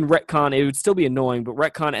guess you can retcon. It would still be annoying, but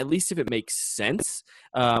retcon at least if it makes sense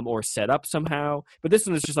or set up somehow. But this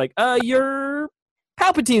one is just like you're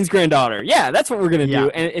Palpatine's granddaughter. Yeah, that's what we're gonna do,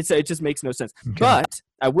 and it just makes no sense. Okay. But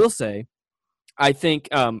I will say, I think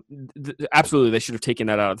absolutely they should have taken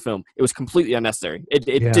that out of the film. It was completely unnecessary. It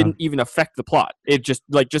didn't even affect the plot. It just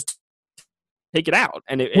take it out,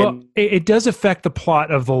 and it does affect the plot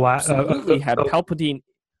of the last. Had Palpatine.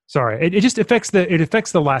 Sorry, it just affects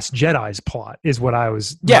the Last Jedi's plot. Is what I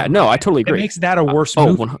was. Yeah, no, I totally agree. It makes that a worse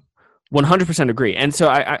movie. 100% agree. And so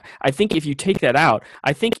I think if you take that out,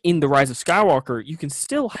 I think in The Rise of Skywalker, you can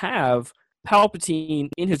still have Palpatine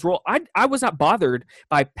in his role. I was not bothered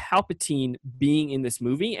by Palpatine being in this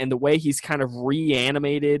movie and the way he's kind of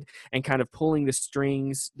reanimated and kind of pulling the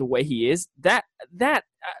strings the way he is. That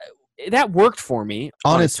worked for me.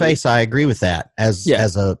 On its face, I agree with that as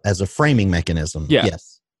a framing mechanism. Yeah.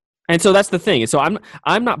 Yes. And so that's the thing. So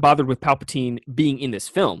I'm not bothered with Palpatine being in this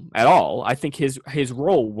film at all. I think his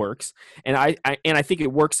role works, and I think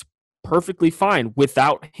it works perfectly fine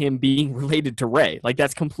without him being related to Rey. Like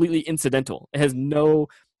that's completely incidental. It has no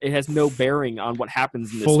bearing on what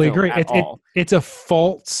happens in this Fully film agree. at all. It's a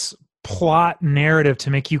false plot narrative to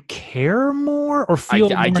make you care more or feel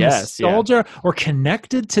more nostalgia or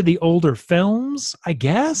connected to the older films, I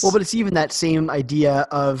guess. Well, but it's even that same idea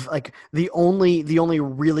of like the only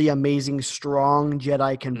really amazing strong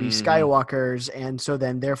Jedi can be Skywalkers, and so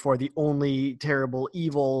then therefore the only terrible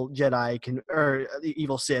evil Jedi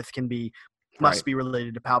evil Sith must be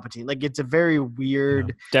related to Palpatine. Like it's a very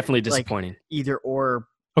weird, definitely disappointing either or.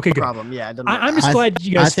 Okay, good. Problem. Yeah, I'm just glad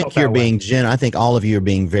you guys. I think you're being I think all of you are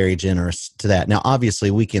being very generous to that. Now, obviously,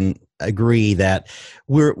 we can agree that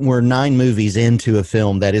we're 9 movies into a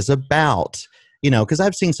film that is about, because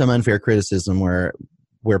I've seen some unfair criticism where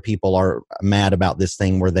people are mad about this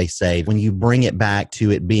thing where they say when you bring it back to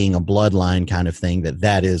it being a bloodline kind of thing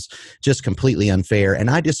that is just completely unfair, and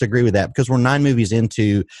I disagree with that because we're 9 movies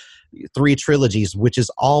into 3 trilogies, which is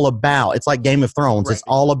all about, it's like Game of Thrones. Right. It's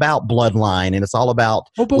all about bloodline and it's all about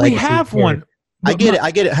but we have one. I get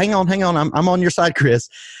it. Hang on. I'm on your side, Chris.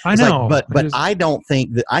 I know. But I don't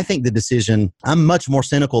think that. I think the decision. I'm much more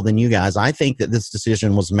cynical than you guys. I think that this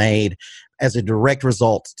decision was made as a direct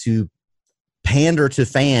result to pander to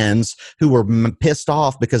fans who were pissed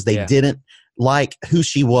off because they didn't like who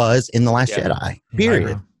she was in The Last Jedi.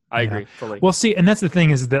 Period. I agree fully. Well, see, and that's the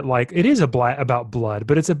thing is that like it is about blood,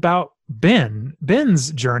 but it's about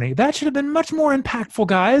Ben's journey. That should have been much more impactful,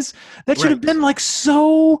 guys. That should have been like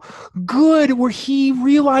so good, where he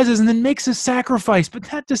realizes and then makes a sacrifice. But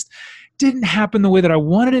that just didn't happen the way that I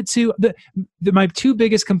wanted it to. My two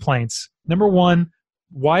biggest complaints: number one,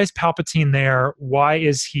 why is Palpatine there? Why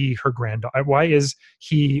is he her granddaughter? Why is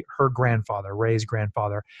he her grandfather, Rey's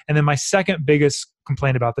grandfather? And then my second biggest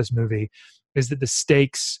complaint about this movie is that the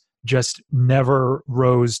stakes just never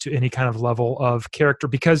rose to any kind of level of character,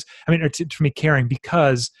 because to me caring,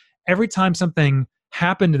 because every time something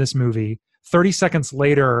happened in this movie, 30 seconds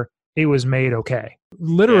later it was made okay.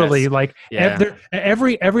 Literally,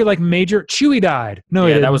 every like major Chewie died. No, he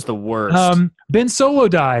didn't. That was the worst. Ben Solo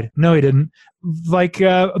died. No, he didn't. Like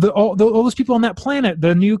all those people on that planet,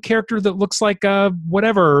 the new character that looks like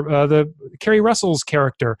the Kerry Russell's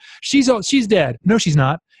character, she's dead. No, she's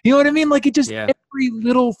not. You know what I mean? Like it just every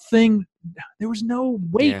little thing. There was no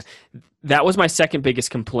weight. Yeah. That was my second biggest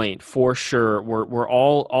complaint for sure. Were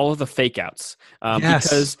all of the fake outs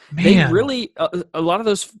because they really a lot of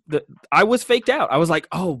those. I was faked out. I was like,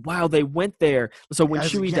 oh wow, they went there. So when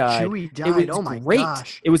Chewie died, it was great.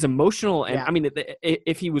 Gosh. It was emotional, and I mean,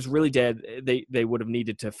 if he was really dead, they would have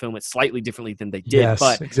needed to film it slightly differently than they did. Yes,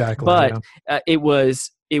 but exactly. But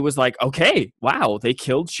it was like, okay, wow, they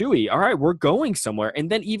killed Chewie. All right, we're going somewhere. And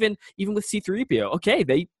then even with C-3PO, okay,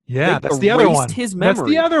 they that's the other one. His memory. That's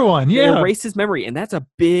the other one. Yeah, they erased his memory, and that's a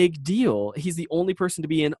big deal. He's the only person to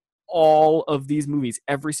be in all of these movies,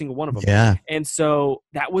 every single one of them. Yeah, and so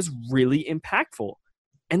that was really impactful.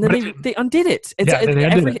 And then they undid it. And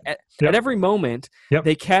at every moment,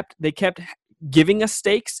 they kept giving us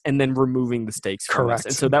stakes and then removing the stakes from us.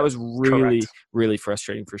 And so that was really, really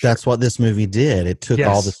frustrating for sure. That's what this movie did. It took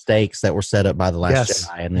all the stakes that were set up by The Last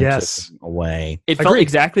Jedi and then took them away. It felt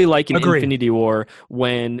exactly like in Infinity War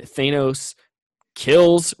when Thanos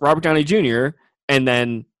kills Robert Downey Jr. and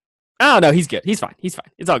then, oh no, he's good. He's fine. It's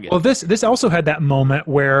all good. Well, this also had that moment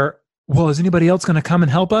where, well, is anybody else going to come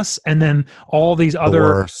and help us? And then all these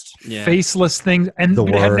other faceless things, and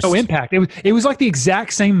it had no impact. It was like the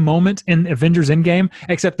exact same moment in Avengers Endgame,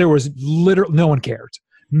 except there was literally no one cared.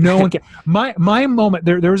 No one cared. My moment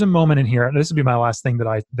there was a moment in here, and this would be my last thing that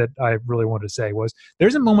I really wanted to say was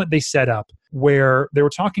there's a moment they set up where they were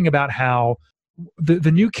talking about how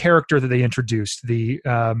the new character that they introduced, the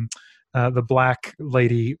black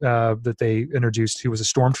lady that they introduced, who was a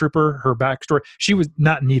stormtrooper, her backstory, she was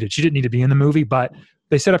not needed. She didn't need to be in the movie, but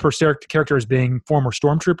they set up her character as being former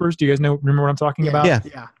stormtroopers. Do you guys remember what I'm talking about?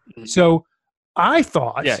 Yeah. So I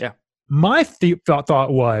thought, my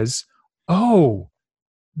thought was, oh,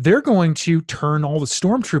 they're going to turn all the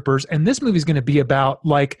stormtroopers, and this movie is going to be about,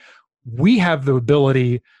 like, we have the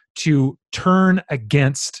ability to turn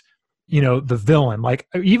against the villain. Like,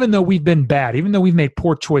 even though we've been bad, even though we've made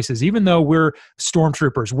poor choices, even though we're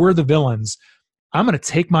stormtroopers, we're the villains, I'm going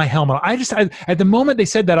to take my helmet. At the moment they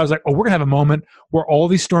said that, I was like, oh, we're going to have a moment where all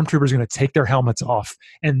these stormtroopers are going to take their helmets off,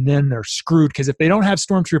 and then they're screwed, because if they don't have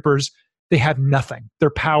stormtroopers, they have nothing.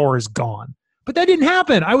 Their power is gone. But that didn't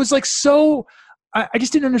happen. I was like, I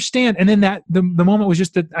just didn't understand. And then the moment was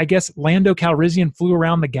just that, I guess, Lando Calrissian flew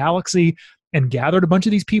around the galaxy and gathered a bunch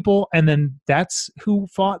of these people, and then that's who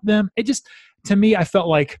fought them. It just, to me, I felt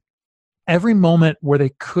like every moment where they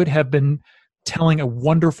could have been telling a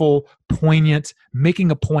wonderful, poignant,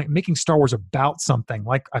 making a point, making Star Wars about something,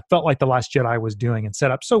 like I felt like The Last Jedi was doing and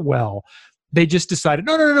set up so well, they just decided,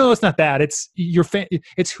 no, it's not that. It's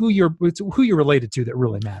who you're related to that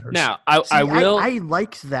really matters. Now, I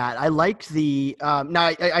liked that. I liked the. Now,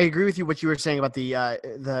 I agree with you what you were saying about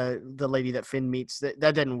the lady that Finn meets. That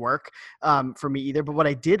didn't work for me either. But what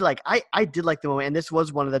I did like, I did like the moment, and this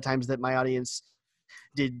was one of the times that my audience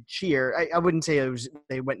did cheer. I wouldn't say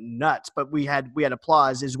they went nuts, but we had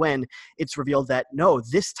applause. Is when it's revealed that no,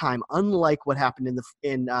 this time, unlike what happened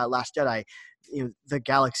in Last Jedi, the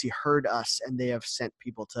galaxy heard us and they have sent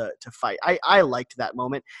people to fight. I liked that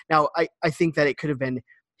moment. Now, I think that it could have been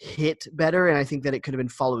hit better, and I think that it could have been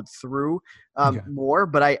followed through more,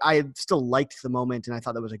 but I still liked the moment, and I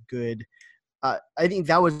thought that was a good I think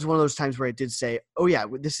that was one of those times where it did say, oh yeah,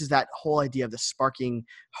 this is that whole idea of the sparking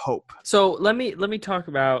hope. So let me talk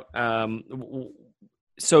about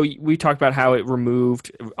So we talked about how it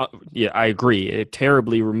removed. I agree. It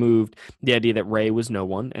terribly removed the idea that Rey was no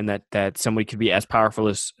one, and that somebody could be as powerful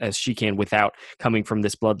as she can without coming from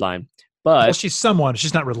this bloodline. But well, she's someone.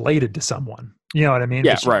 She's not related to someone. You know what I mean?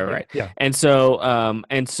 Yeah, right. Yeah. And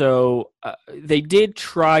so they did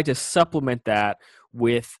try to supplement that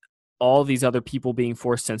with all these other people being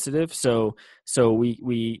force sensitive. So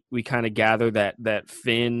we kind of gather that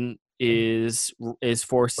Finn is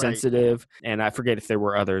force sensitive, and I forget if there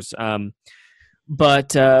were others.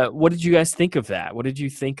 But what did you guys think of that? What did you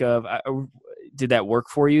think of? Did that work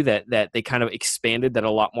for you? That they kind of expanded that a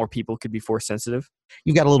lot more people could be force sensitive?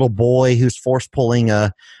 You got a little boy who's force pulling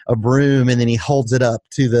a broom, and then he holds it up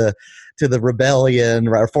to the rebellion,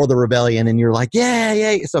 or for the rebellion, and you're like,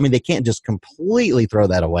 yeah. So I mean, they can't just completely throw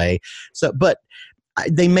that away. So, but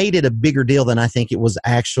they made it a bigger deal than I think it was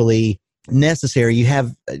actually necessary. You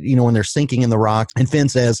have, when they're sinking in the rock, and Finn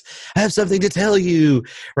says, "I have something to tell you,"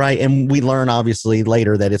 right? And we learn obviously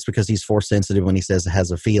later that it's because he's force sensitive when he says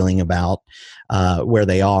has a feeling about where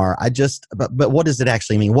they are. But what does it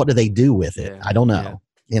actually mean? What do they do with it? I don't know.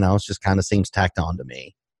 Yeah. It just kind of seems tacked on to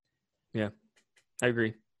me. Yeah, I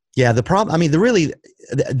agree. Yeah, the problem, I mean,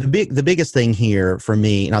 the biggest thing here for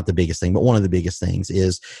me, not the biggest thing, but one of the biggest things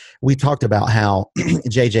is we talked about how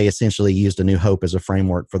JJ essentially used A New Hope as a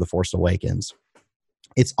framework for The Force Awakens.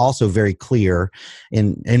 It's also very clear,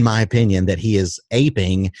 in my opinion, that he is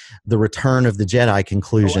aping the Return of the Jedi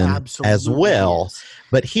conclusion as well. Yes.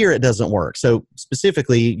 But here it doesn't work. So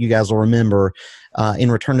specifically, you guys will remember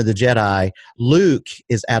in Return of the Jedi, Luke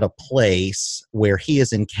is at a place where he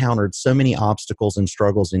has encountered so many obstacles and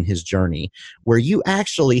struggles in his journey where you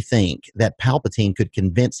actually think that Palpatine could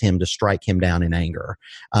convince him to strike him down in anger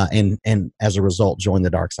and as a result join the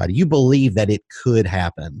dark side. You believe that it could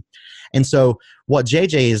happen. And so what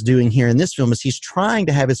JJ is doing here in this film is he's trying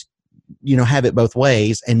to have it both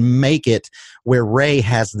ways and make it where Rey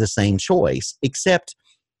has the same choice, except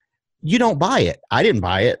you don't buy it. I didn't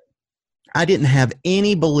buy it. I didn't have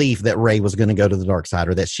any belief that Rey was going to go to the dark side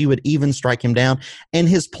or that she would even strike him down. And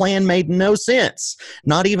his plan made no sense,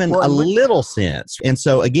 not even a little sense. And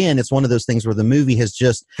so again, it's one of those things where the movie has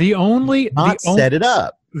just set it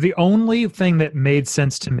up. The only thing that made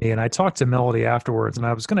sense to me, and I talked to Melody afterwards, and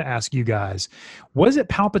I was going to ask you guys, was it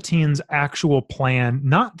Palpatine's actual plan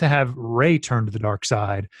not to have Rey turn to the dark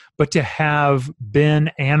side, but to have Ben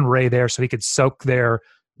and Rey there so he could soak their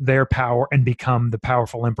power and become the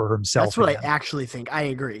powerful emperor himself? That's what I actually think. I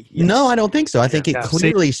agree. Yes. No, I don't think so. I think it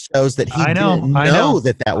clearly shows that he didn't know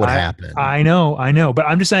that would happen. I know. But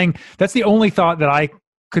I'm just saying that's the only thought that I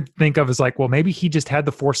could think of is like, well, maybe he just had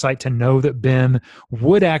the foresight to know that Ben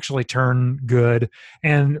would actually turn good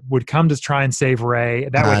and would come to try and save Rey.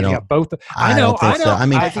 That way, you got both. I know. So. I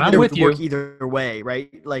mean, I think it would work either way, right?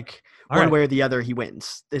 Like one way or the other, he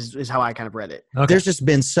wins. Is how I kind of read it. Okay. There's just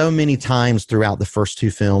been so many times throughout the first two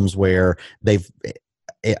films where and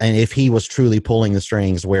if he was truly pulling the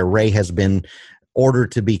strings, where Rey has been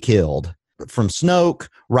ordered to be killed, from Snoke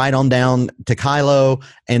right on down to Kylo,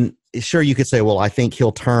 and sure, you could say, well, I think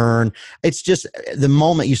he'll turn. It's just the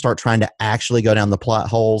moment you start trying to actually go down the plot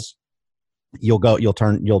holes, you'll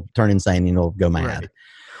turn insane and you'll go mad. Right.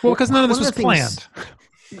 Well, because none of this was planned.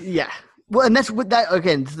 Yeah. Well, and that's what that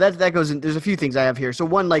again. That goes in. There's a few things I have here. So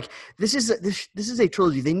one, like this is a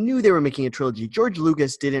trilogy. They knew they were making a trilogy. George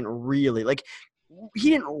Lucas didn't really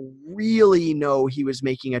he didn't really know he was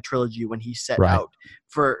making a trilogy when he set out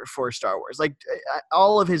for Star Wars. Like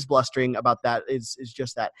all of his blustering about that is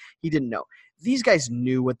just that he didn't know. These guys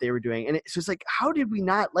knew what they were doing, and so it's like, how did we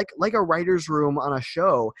not like a writer's room on a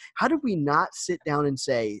show? How did we not sit down and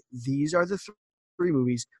say, these are the three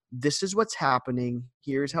movies? This is what's happening.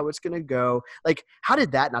 Here's how it's gonna go. Like, how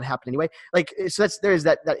did that not happen anyway? Like, so there's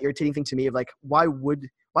that irritating thing to me of like, why would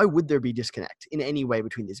there be disconnect in any way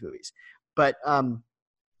between these movies? But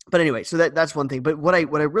anyway, so that's one thing. But what I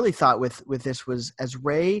really thought with this was, as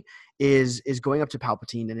Rey is going up to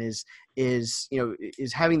Palpatine and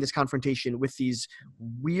is having this confrontation with these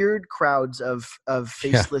weird crowds of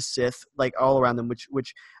faceless Sith like all around them,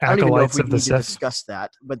 which I don't even know if we need to discuss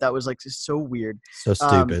that, but that was like just so weird, so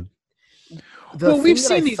stupid. We've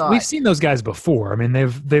seen those guys before. I mean,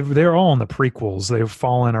 they're all in the prequels. They've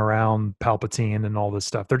fallen around Palpatine and all this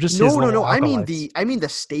stuff. They're just no. I mean the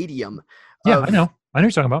stadium. Yeah, I know what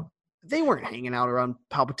you're talking about. They weren't hanging out around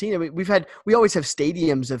Palpatine. I mean, we always have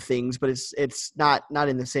stadiums of things, but it's not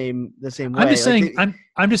in the same way. I'm just saying.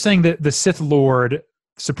 I'm just saying that the Sith Lord,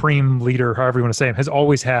 Supreme Leader, however you want to say him, has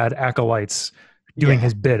always had acolytes doing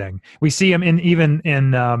his bidding. We see him even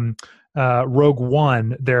in Rogue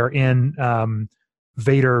One. They're in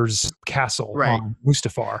Vader's castle on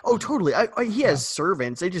Mustafar. Oh, totally. He has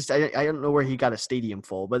servants. I don't know where he got a stadium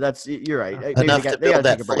full, but you're right. Enough to build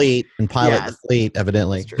that fleet and pilot the fleet,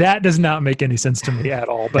 evidently. That does not make any sense to me at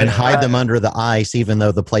all. But and hide them under the ice, even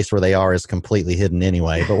though the place where they are is completely hidden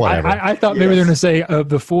anyway. But whatever. I thought maybe they were going to say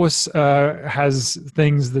the Force has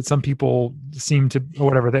things that some people seem to, or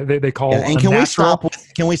whatever they call. And can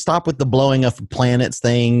we stop with the blowing of planets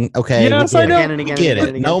thing? Okay, yes, I know. We get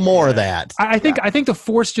it. No more of that. I think the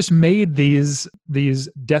Force just made these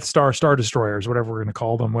Death Star Destroyers, whatever we're going to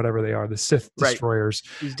call them, whatever they are, the Sith destroyers.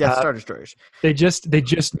 These Death Star Destroyers.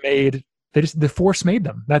 The Force made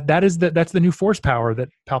them. That's the new Force power that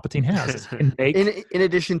Palpatine has. In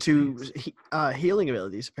addition to healing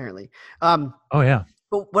abilities, apparently. Oh yeah.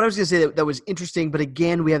 But what I was going to say that was interesting, but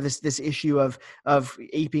again, we have this issue of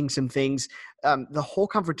aping some things. The whole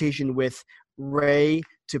confrontation with Rey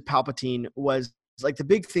to Palpatine was like the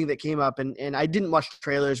big thing that came up, and I didn't watch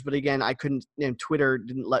trailers, but again, I couldn't, Twitter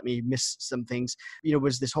didn't let me miss some things,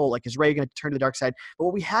 was this whole, like, is Rey going to turn to the dark side? But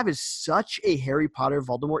what we have is such a Harry Potter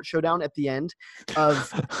Voldemort showdown at the end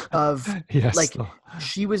of yes. Like,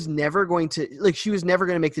 she was never going to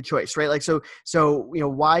make the choice, right? Like, so,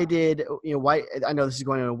 why I know this is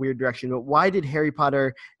going in a weird direction, but why did Harry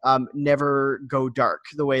Potter never go dark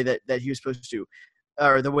the way that he was supposed to?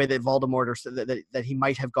 Or the way that Voldemort that he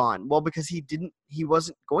might have gone. Well, because he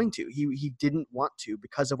wasn't going to. He didn't want to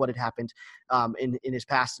because of what had happened in his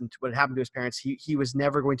past and what had happened to his parents. He was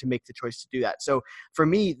never going to make the choice to do that. So for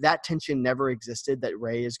me, that tension never existed, that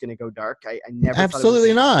Rey is going to go dark. I never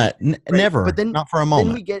absolutely not. Never. But then, not for a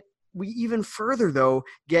moment. Then we even further though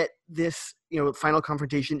get this final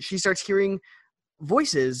confrontation. She starts hearing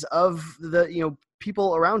voices of the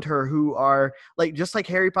people around her who are like, just like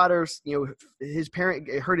Harry Potter's, his parent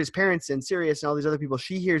heard his parents and Sirius and all these other people.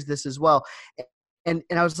 She hears this as well, and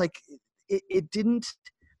I was like, it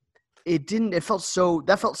felt so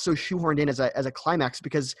shoehorned in as a climax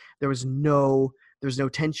because there was no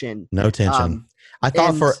tension. No tension.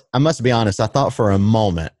 I must be honest, I thought for a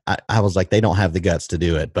moment, I was like, they don't have the guts to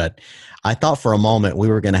do it. But I thought for a moment we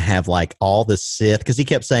were going to have like all the Sith, because he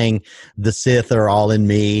kept saying the Sith are all in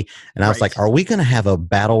me. And I was like, are we going to have a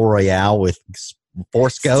battle royale with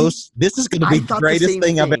Force Ghosts? This is going to be the greatest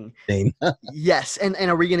thing I've ever seen. Yes. And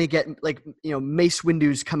are we going to get like, Mace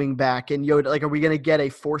Windu's coming back and Yoda? Like, are we going to get a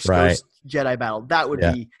Force Ghost Jedi battle? That would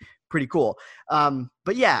be pretty cool.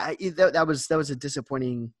 But yeah, that was a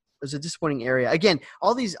disappointing. It was a disappointing area. Again,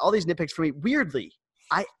 all these nitpicks for me. Weirdly,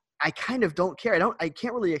 I kind of don't care. I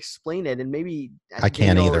can't really explain it, and maybe I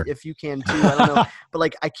can't either. If you can too, I don't know. But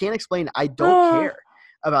like, I can't explain. I don't care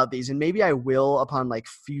about these, and maybe I will upon like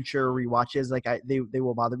future rewatches. Like they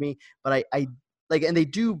will bother me, but I like, and they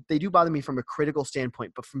do bother me from a critical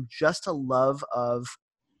standpoint. But from just a love of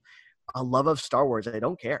Star Wars, I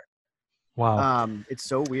don't care. Wow. It's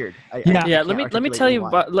so weird. Let me tell you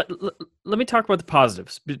about let me talk about the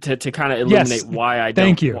positives to kind of illuminate why I don't.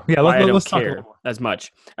 Thank you. Yeah, let's care as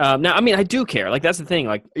much. Now, I mean, I do care. Like, that's the thing.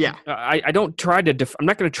 Like, I don't try to. I'm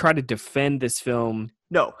not going to try to defend this film.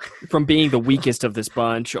 No. From being the weakest of this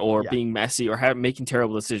bunch, or being messy, or making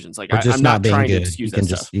terrible decisions. Like, I'm not being trying good. to excuse that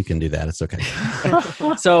stuff. You can do that. It's okay.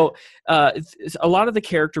 So, a lot of the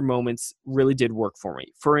character moments really did work for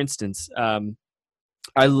me. For instance,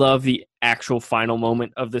 I love the actual final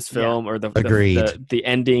moment of this film, or the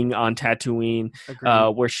ending on Tatooine,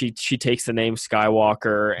 where she takes the name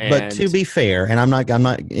Skywalker. But to be fair, and I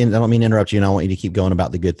don't mean to interrupt you, and I want you to keep going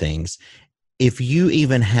about the good things. If you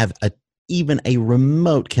even have even a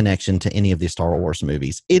remote connection to any of the Star Wars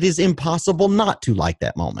movies, it is impossible not to like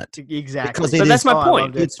that moment. Exactly. Because that's my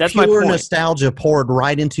point. It's pure nostalgia poured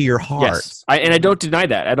right into your heart. Yes, and I don't deny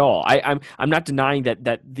that at all. I'm not denying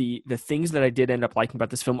that the things that I did end up liking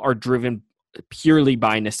about this film are driven purely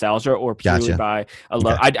by nostalgia or purely by a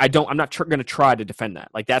love. Okay. I'm not going to try to defend that.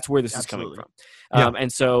 Like, that's where this is coming from.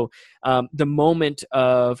 And so the moment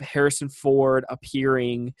of Harrison Ford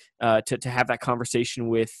appearing to have that conversation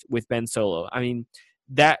with Ben Solo, I mean,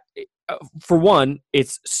 that for one,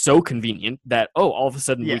 it's so convenient that all of a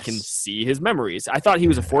sudden we can see his memories. I thought he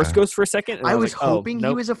was a Force ghost for a second. And I was hoping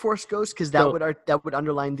he was a Force ghost, because that would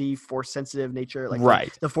underline the Force sensitive nature,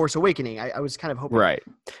 like the Force Awakening. I was kind of hoping, right?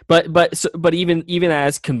 But even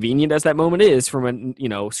as convenient as that moment is from a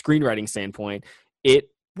screenwriting standpoint, it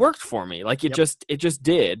worked for me. Like it just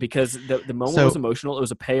did, because the moment was emotional. It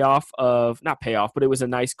was a payoff of, not payoff, but it was a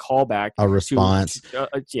nice callback, a response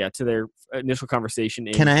to their initial conversation.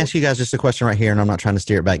 Can I ask you guys just a question right here? And I'm not trying to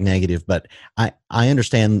steer it back negative, but I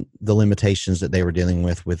understand the limitations that they were dealing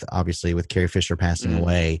with obviously with Carrie Fisher passing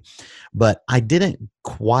away, but I didn't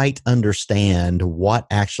quite understand what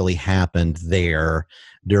actually happened there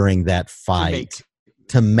during that fight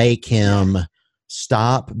to make him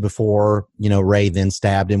stop before, Ray then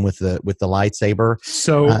stabbed him with the lightsaber.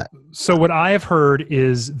 So what I have heard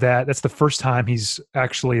is that that's the first time he's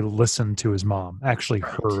actually listened to his mom, actually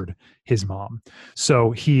heard his mom.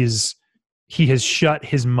 So he has shut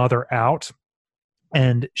his mother out,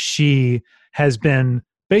 and she has been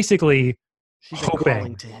basically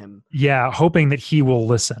hoping to him. Yeah, hoping that he will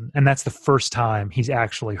listen. And that's the first time he's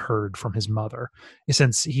actually heard from his mother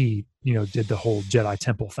since he, did the whole Jedi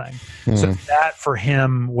Temple thing. So that for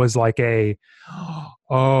him was like and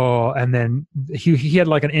then he had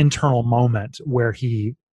like an internal moment where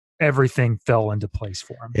everything fell into place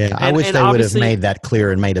for him. Yeah, I wish they would have made that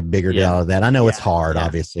clear and made a bigger deal out of that. I know it's hard,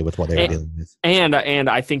 obviously, with what they were dealing with. And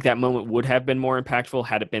I think that moment would have been more impactful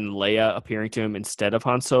had it been Leia appearing to him instead of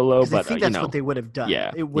Han Solo. But I think that's what they would have done.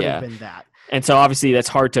 Yeah, it would have been that. And so obviously it's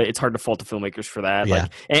hard to fault the filmmakers for that. Yeah.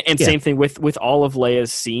 Same thing with all of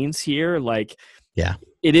Leia's scenes here. Like,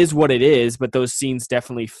 it is what it is, but those scenes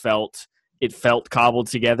definitely felt cobbled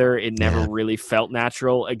together. It never really felt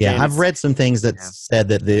natural. Again, I've read some things that said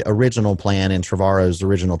that the original plan and Trevorrow's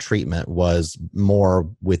original treatment was more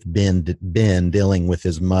with Ben dealing with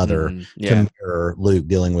his mother to mirror Luke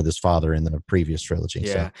dealing with his father in the previous trilogy.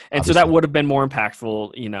 Yeah, so that would have been more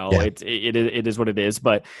impactful. It is what it is.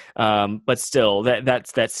 But still,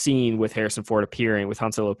 that scene with Harrison Ford appearing, with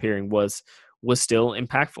Han Solo appearing, was still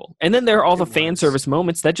impactful. And then there are all the fan service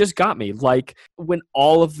moments that just got me. Like when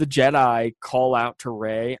all of the Jedi call out to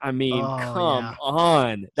Rey. I mean, come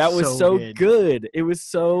on. That was so good. It was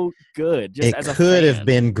so good. It could have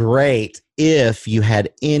been great if you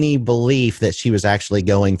had any belief that she was actually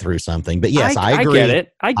going through something. But yes, I agree. I get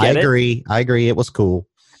it. I agree. It was cool.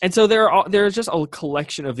 And so there's just a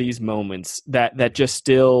collection of these moments that just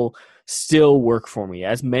still work for me.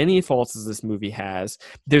 As many faults as this movie has,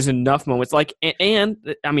 there's enough moments and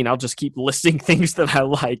I mean, I'll just keep listing things that I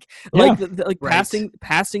like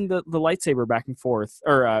passing the lightsaber back and forth,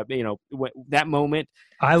 or that moment.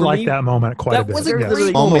 I like that moment quite a bit. That was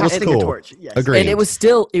a moment was cool. Yes. Agreed. And it was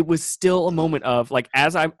still a moment of like,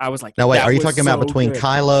 as I was like, now wait, are you talking about between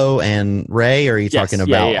Kylo and Rey, or are you talking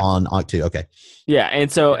about on Octu? Okay. Yeah,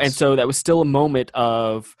 and so that was still a moment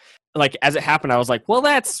of, like, as it happened, I was like, well,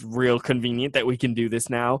 that's real convenient that we can do this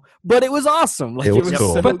now. But it was awesome. Like, it was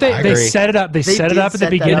cool. So, but they set it up. They set it up at the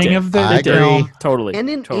beginning of the film. Totally. And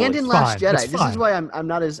in Last Jedi, this is why I'm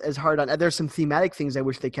not as hard on. There's some thematic things I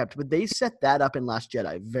wish they kept, but they set that up in Last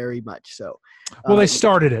Jedi very much so. Well, they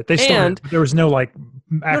started it. There was no like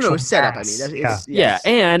actual setup. I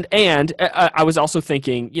mean, and I was also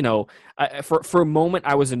thinking, for a moment,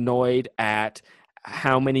 I was annoyed at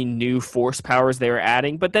how many new force powers they were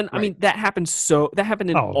adding, but then I mean that happened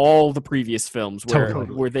in all the previous films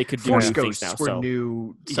where they could do force new things now. Were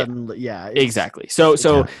new suddenly, exactly. So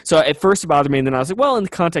at first it bothered me, and then I was like, well, in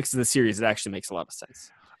the context of the series, it actually makes a lot of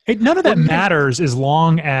sense. None of that matters as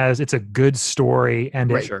long as it's a good story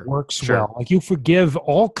and it works well. Like, you forgive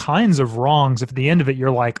all kinds of wrongs if at the end of it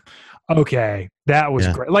you're like, okay, that was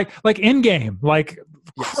great. Like Endgame,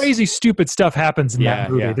 crazy stupid stuff happens in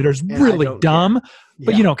that movie that is really dumb,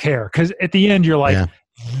 but you don't care because at the end you're like,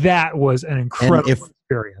 that was an incredible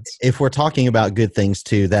experience. If we're talking about good things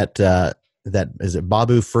too, that is it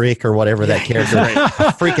Babu Frick or whatever that character. I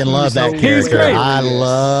freaking love that character. I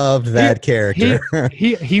loved that character.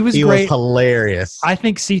 He was great. Was hilarious. I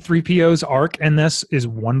think C-3PO's arc in this is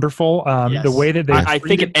wonderful. The way that I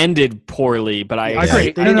think it ended poorly, but I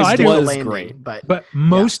agree. I do. It was great. But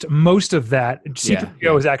most of that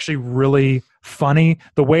C-3PO is actually really funny.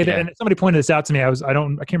 The way that, and somebody pointed this out to me, I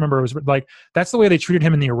can't remember. It was like, that's the way they treated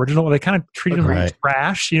him in the original. They kind of treated him like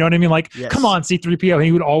trash. You know what I mean? Like, come on, C-3PO. And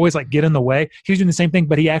he would always like get in the way. He was doing the same thing,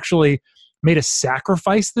 but he actually made a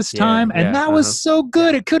sacrifice this time, and that was so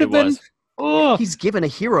good. It could have been. He's given a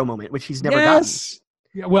hero moment, which he's never gotten.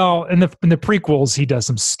 Yeah, well, in the prequels, he does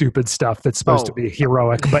some stupid stuff that's supposed to be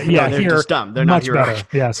heroic, but they're just dumb. They're much not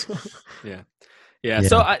heroic. better. Yes. Yeah.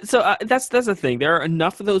 So that's the thing. There are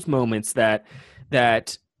enough of those moments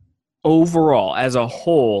that overall, as a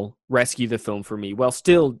whole, rescue the film for me, while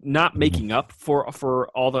still not making up for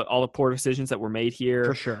all the poor decisions that were made here,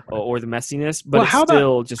 for sure, or the messiness. But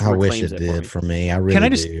just I wish it did for me. I really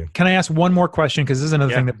do. Can I ask one more question? Because this is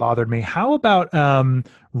another thing that bothered me. How about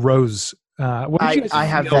Rose What did you guys I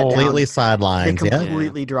have feel? that down. Completely sidelined. They Yeah.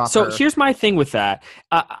 completely drop So her. here's my thing with that.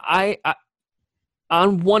 I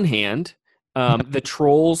on one hand, the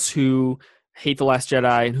trolls who hate The Last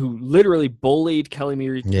Jedi and who literally bullied Kelly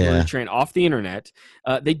Marie Tran off the internet,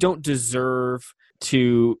 they don't deserve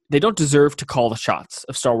to call the shots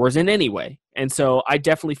of Star Wars in any way. And so I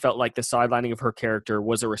definitely felt like the sidelining of her character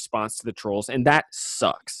was a response to the trolls, and that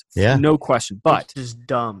sucks. Yeah. No question. But it's just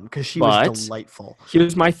dumb because she was delightful.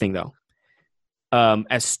 Here's my thing though.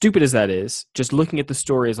 As stupid as that is, just looking at the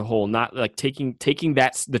story as a whole, not like taking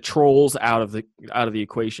the trolls out of the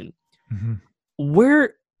equation. Mm-hmm.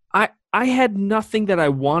 Where I had nothing that I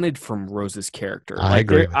wanted from Rose's character. I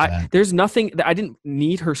agree with that. There's nothing that I didn't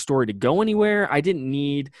need her story to go anywhere. I didn't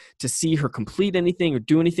need to see her complete anything or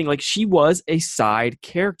do anything. Like, she was a side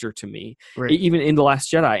character to me, even in The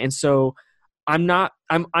Last Jedi. And so I'm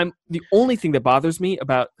the only thing that bothers me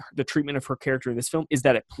about the treatment of her character in this film is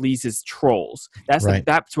that it pleases trolls. That's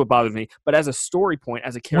what bothers me. But as a story point,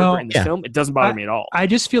 as a character in the film, it doesn't bother me at all. I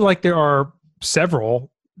just feel like there are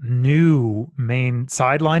several new main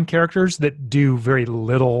sideline characters that do very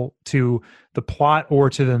little to the plot or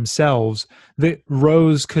to themselves that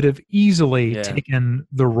Rose could have easily taken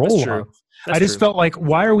the role of. I just felt like,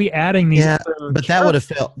 why are we adding these? Yeah, but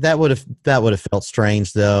that would have felt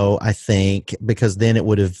strange, though. I think, because then it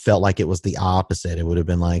would have felt like it was the opposite. It would have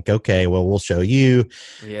been like, okay, well, we'll show you.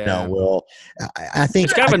 Yeah. No, we'll. I think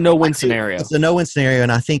it's kind of a no-win scenario. It's a no-win scenario,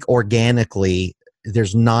 and I think organically,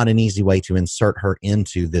 there's not an easy way to insert her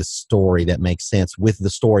into this story that makes sense with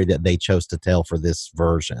the story that they chose to tell for this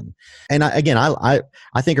version. And I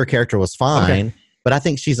think her character was fine. Okay. But I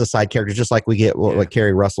think she's a side character, just like we get like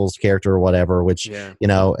Kerry Russell's character or whatever, which, you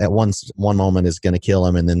know, at one moment is going to kill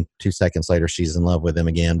him, and then 2 seconds later she's in love with him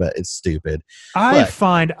again. But it's stupid. I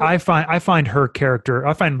find her character,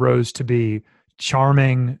 I find Rose to be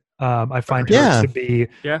charming. I find her to be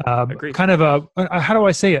kind of a, how do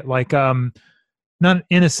I say it? Like, not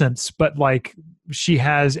innocence, but like she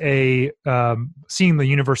has a seeing the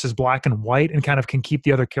universe as black and white and kind of can keep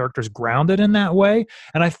the other characters grounded in that way.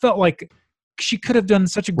 And I felt like she could have done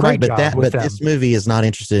such a great job with them. This movie is not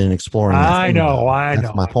interested in exploring that. I know.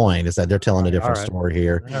 That's my point, is that they're telling a different story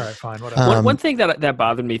here. All right, fine, whatever. One thing that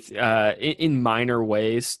bothered me in minor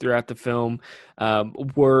ways throughout the film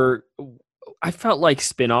were, I felt like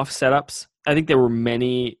spin-off setups. I think there were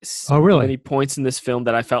many points in this film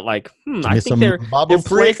that I felt like, I think they're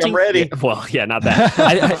planting. I'm ready. Well, yeah, not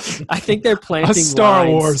that. I think they're planting a Star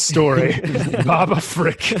lines. Wars story. Baba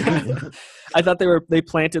Frick. I thought they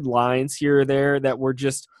planted lines here or there that were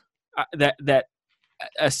just that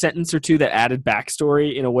a sentence or two that added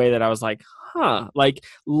backstory in a way that I was like,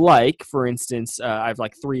 like for instance, I have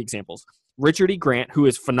like 3 examples. Richard E. Grant, who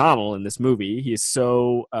is phenomenal in this movie. He is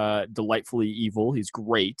so delightfully evil. He's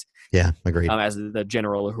great. Yeah, agreed. As the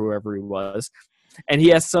general or whoever he was. And he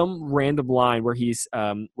has some random line where he's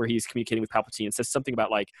communicating with Palpatine and says something about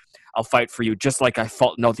like, I'll fight for you just like I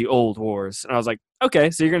fought in all the old wars. And I was like, okay,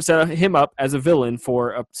 so you're going to set him up as a villain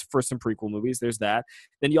for some prequel movies. There's that.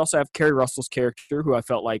 Then you also have Kerry Russell's character, who I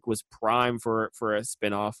felt like was prime for a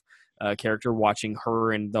spinoff character, watching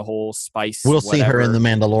her and the whole spice. We'll see her in The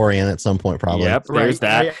Mandalorian at some point, probably. Yep, there's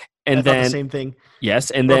that. And I then the same thing.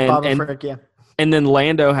 Yes, and then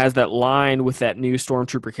Lando has that line with that new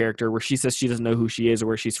Stormtrooper character where she says she doesn't know who she is or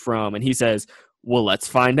where she's from, and he says, well, let's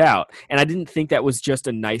find out. And I didn't think that was just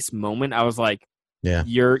a nice moment. I was like, yeah,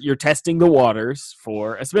 you're testing the waters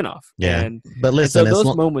for a spinoff. Yeah, and, but listen, so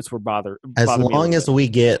those moments were bothered. As long as we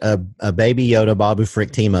get a Baby Yoda Babu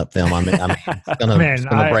Frick team up film, I'm gonna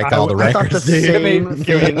break all the records. Give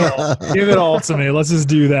it all to me. Let's just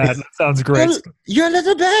do that. That sounds great. You're a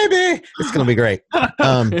little baby. It's gonna be great.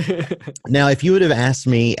 Now, if you would have asked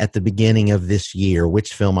me at the beginning of this year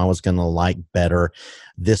which film I was gonna like better,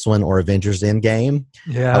 this one or Avengers Endgame,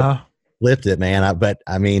 flipped it, man.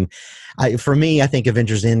 For me, I think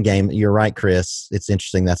Avengers Endgame, you're right, Chris. It's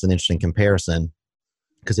interesting. That's an interesting comparison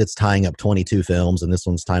because it's tying up 22 films and this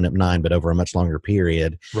one's tying up 9, but over a much longer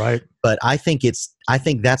period. Right. But I think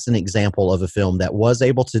that's an example of a film that was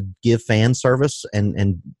able to give fan service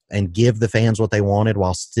and give the fans what they wanted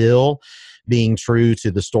while still being true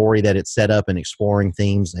to the story that it set up and exploring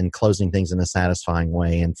themes and closing things in a satisfying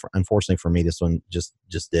way. And unfortunately for me, this one just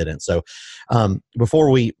didn't. So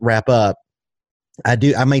before we wrap up,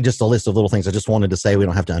 I made just a list of little things I just wanted to say. We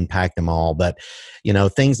don't have to unpack them all, but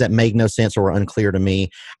things that make no sense or were unclear to me.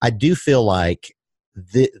 I do feel like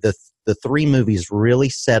the 3 movies really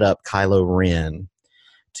set up Kylo Ren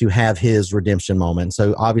to have his redemption moment.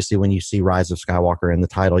 So obviously when you see Rise of Skywalker in the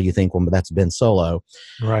title, you think, well, that's Ben Solo.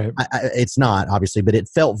 Right. It's not, obviously, but it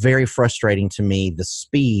felt very frustrating to me, the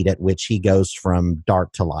speed at which he goes from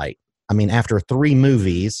dark to light. I mean, after 3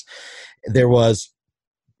 movies, there was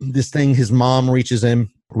this thing, his mom reaches him,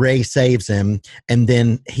 Rey saves him, and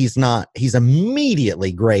then he's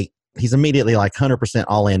immediately great. He's immediately like 100%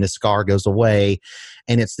 all in. His scar goes away,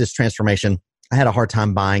 and it's this transformation. I had a hard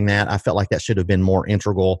time buying that. I felt like that should have been more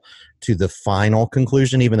integral to the final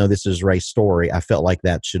conclusion. Even though this is Rey's story, I felt like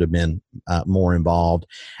that should have been more involved.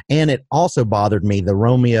 And it also bothered me, the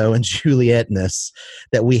Romeo and Juliet-ness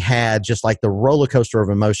that we had, just like the roller coaster of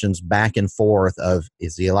emotions back and forth of,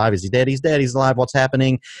 is he alive? Is he dead? He's dead. He's alive. What's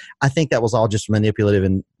happening? I think that was all just manipulative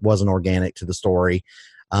and wasn't organic to the story.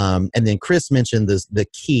 And then Chris mentioned the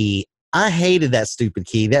key. I hated that stupid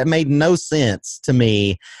key. That made no sense to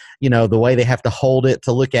me. You know, the way they have to hold it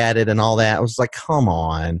to look at it and all that. I was like, come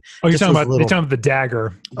on. Oh, you're talking about the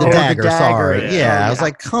dagger. The dagger, sorry. Yeah, I was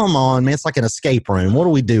like, come on, man. It's like an escape room. What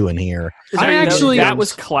are we doing here? That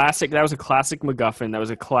was classic. That was a classic MacGuffin. That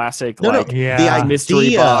was a classic, the idea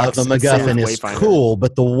of the MacGuffin is cool,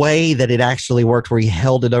 but the way that it actually worked, where he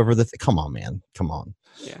held it over come on, man. Come on.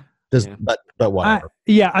 Yeah. But whatever.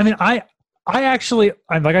 I mean, I actually,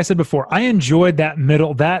 like I said before, I enjoyed that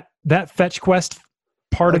middle, that fetch quest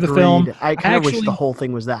part of the film. I kind of wish the whole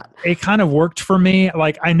thing was that. It kind of worked for me.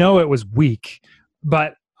 Like, I know it was weak,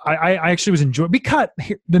 but I actually was enjoying, because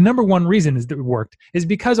the number one reason is that it worked is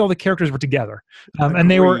because all the characters were together,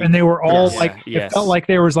 and they were all it felt like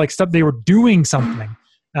there was like stuff, they were doing something.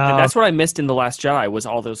 And that's what I missed in The Last Jedi, was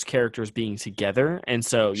all those characters being together. And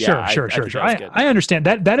so, sure. I understand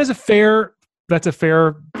that. That is that's a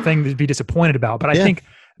fair thing to be disappointed about. But I think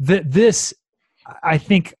that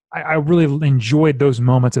I really enjoyed those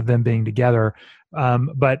moments of them being together.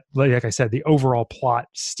 But like I said, the overall plot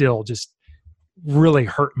still just really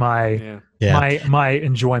hurt my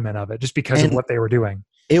enjoyment of it, just because of what they were doing.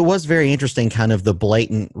 It was very interesting, kind of the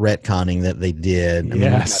blatant retconning that they did. I mean,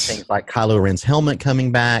 you've got things like Kylo Ren's helmet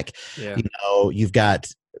coming back. Yeah. You know, you've got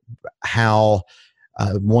how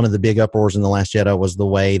one of the big uproars in The Last Jedi was the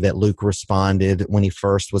way that Luke responded when he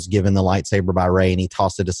first was given the lightsaber by Rey, and he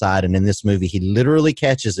tossed it aside. And in this movie, he literally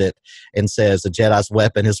catches it and says, "A Jedi's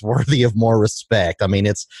weapon is worthy of more respect." I mean,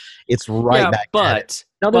 it's right back at it.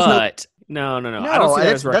 No. I don't see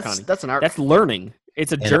that as retconning. That's an art. That's learning.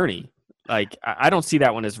 It's a journey. Like, I don't see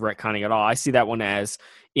that one as retconning at all. I see that one as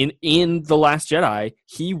in The Last Jedi,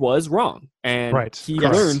 he was wrong, and he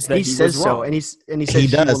learns that he says was wrong. And he says he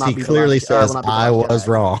does. He clearly says, "I was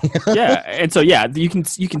wrong." Yeah, and so you can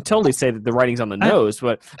totally say that the writing's on the nose,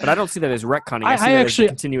 but I don't see that as retconning. I see that as a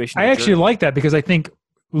continuation. I actually like that, because I think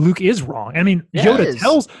Luke is wrong. I mean,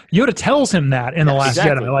 Yoda tells him that in The Last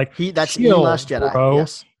Jedi. Like, that's in The Last Jedi, bro.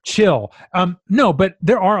 Yes. Chill. No, but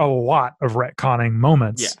there are a lot of retconning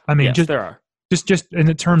moments. Yeah. I mean, there are. Just in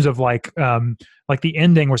terms of like the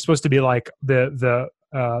ending, we're supposed to be like the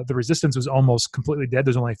Resistance was almost completely dead.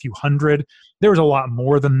 There's only a few hundred. There was a lot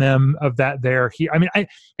more than them of that there.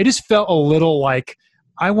 It just felt a little like,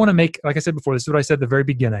 I want to make, like I said before, this is what I said at the very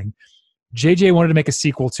beginning. JJ wanted to make a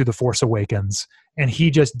sequel to The Force Awakens, and he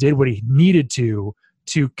just did what he needed to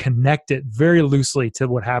connect it very loosely to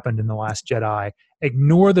what happened in The Last Jedi.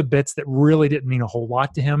 Ignore the bits that really didn't mean a whole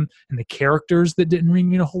lot to him, and the characters that didn't really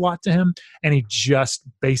mean a whole lot to him, and he just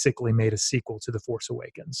basically made a sequel to The Force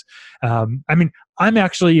Awakens. I mean, I'm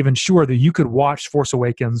actually even sure that you could watch Force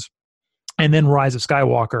Awakens and then Rise of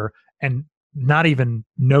Skywalker and not even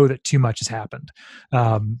know that too much has happened.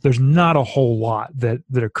 There's not a whole lot that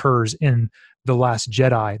occurs in The Last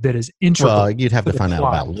Jedi that is integral. Well, you'd have to find out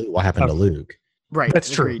about Luke. What happened to Luke? Right. That's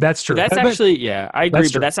true. That's true. That's actually, I agree.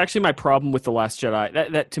 But that's actually my problem with The Last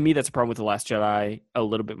Jedi. That to me, that's a problem with The Last Jedi a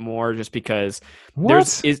little bit more, just because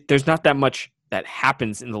there's not that much that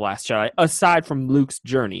happens in The Last Jedi aside from Luke's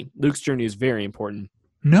journey. Luke's journey is very important.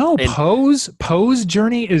 No, Poe's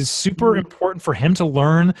journey is super important for him to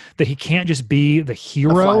learn that he can't just be the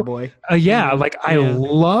hero. I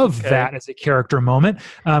love that as a character moment.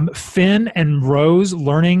 Finn and Rose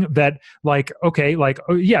learning that, like, okay, like,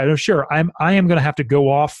 sure, I am going to have to go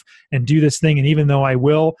off and do this thing, and even though I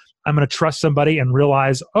will, I'm going to trust somebody and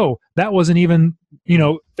realize, oh, that wasn't even,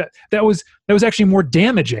 that was actually more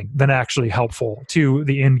damaging than actually helpful to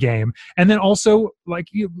the end game. And then also, like,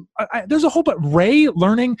 there's a whole but Rey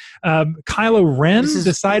learning, Kylo Ren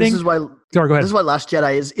deciding. This is why. Sorry, go ahead. This is why Last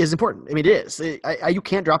Jedi is important. I mean, it is. You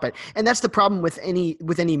can't drop it, and that's the problem with any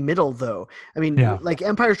middle, though. I mean, like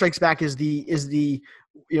Empire Strikes Back is the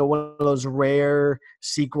one of those rare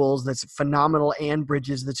sequels that's phenomenal and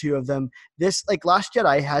bridges the two of them. This, like Last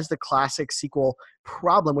Jedi, has the classic sequel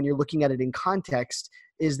problem when you're looking at it in context,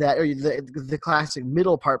 is that, or the classic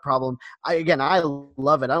middle part problem. I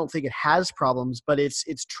love it. I don't think it has problems, but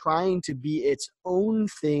it's trying to be its own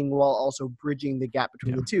thing while also bridging the gap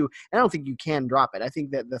between the two. And I don't think you can drop it. I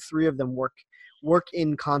think that the three of them work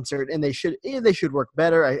in concert, and they should work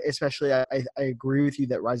better. I agree with you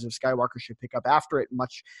that Rise of Skywalker should pick up after it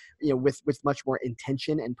much, with much more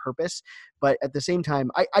intention and purpose. But at the same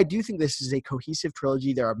time, I do think this is a cohesive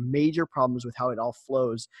trilogy. There are major problems with how it all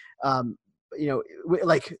flows. But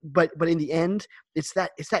in the end, it's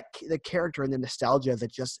the character and the nostalgia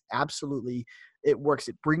that just absolutely it works.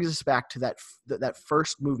 It brings us back to that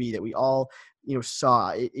first movie that we all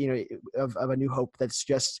saw of A New Hope. That's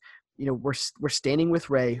just, we're standing with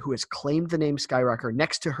Rey, who has claimed the name Skywalker,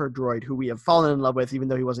 next to her droid, who we have fallen in love with, even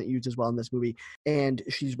though he wasn't used as well in this movie, and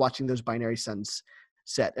she's watching those binary suns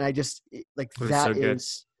set. And I just that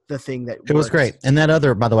is the thing that it was great. And that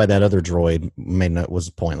other droid was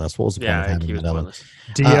pointless. What was the point of having that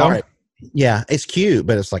other? All right. Yeah, it's cute,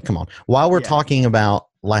 but it's like, come on. While we're talking about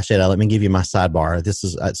Last Jedi, let me give you my sidebar. This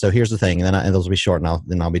is so here's the thing, and then those will be short, and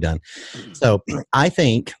then I'll be done. So I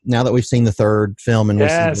think now that we've seen the third film and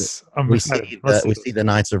we see the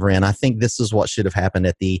Knights of Ren, I think this is what should have happened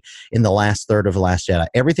in the last third of The Last Jedi.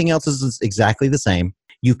 Everything else is exactly the same.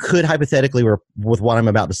 You could hypothetically, with what I'm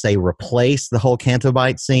about to say, replace the whole Canto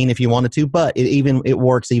Bight scene if you wanted to, but it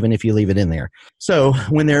works even if you leave it in there. So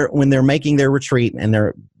when they're making their retreat and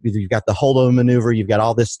you've got the holdover maneuver, you've got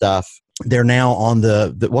all this stuff. They're now on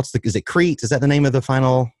is it Crete? Is that the name of the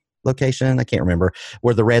final location? I can't remember.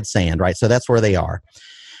 Where the red sand, right? So that's where they are.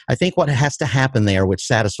 I think what has to happen there, which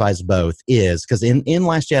satisfies both, is because in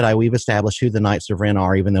Last Jedi, we've established who the Knights of Ren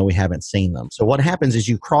are, even though we haven't seen them. So what happens is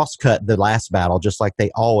you cross-cut the last battle, just like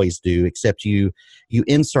they always do, except you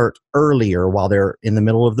insert earlier while they're in the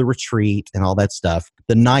middle of the retreat and all that stuff.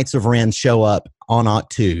 The Knights of Ren show up on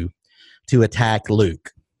Ahch-To to attack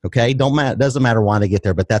Luke. Okay? Doesn't matter why they get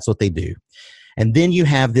there, but that's what they do. And then you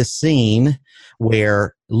have this scene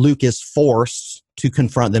where Luke is forced to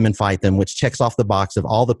confront them and fight them, which checks off the box of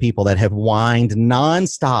all the people that have whined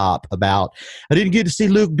nonstop about, I didn't get to see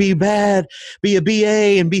Luke be bad, be a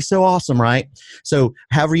BA, and be so awesome, right? So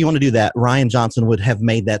however you want to do that, Rian Johnson would have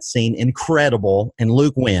made that scene incredible, and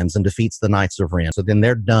Luke wins and defeats the Knights of Ren. So then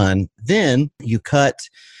they're done. Then you cut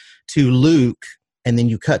to Luke, and then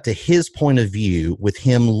you cut to his point of view with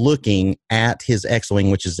him looking at his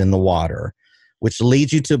X-Wing, which is in the water, which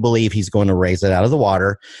leads you to believe he's going to raise it out of the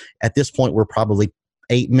water. At this point, we're probably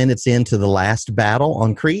 8 minutes into the last battle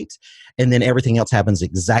on Crete, and then everything else happens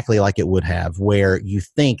exactly like it would have, where you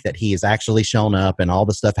think that he has actually shown up and all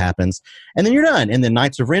the stuff happens, and then you're done. And then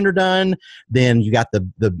Knights of Ren are done. Then you got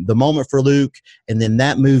the moment for Luke, and then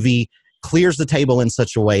that movie clears the table in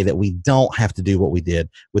such a way that we don't have to do what we did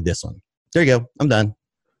with this one. There you go. I'm done.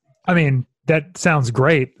 I mean, that sounds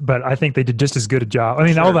great, but I think they did just as good a job. I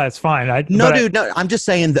mean, all that's fine. No. I'm just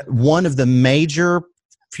saying that one of the major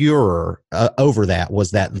furor over that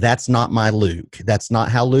was that's not my Luke. That's not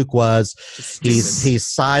how Luke was. He's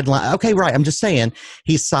sidelined. Okay, right. I'm just saying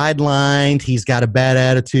he's sidelined. He's got a bad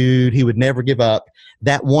attitude. He would never give up.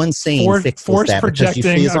 That one scene fixes that,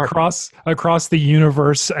 projecting across the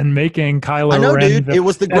universe and making Kylo Ren. I know, dude. It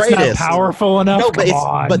was the greatest. Not powerful enough. No,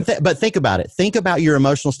 but think about it. Think about your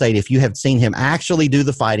emotional state if you have seen him actually do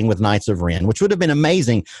the fighting with Knights of Ren, which would have been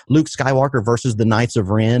amazing. Luke Skywalker versus the Knights of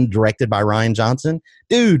Ren, directed by Rian Johnson.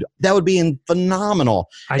 Dude, that would be phenomenal.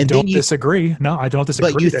 I don't disagree. No, I don't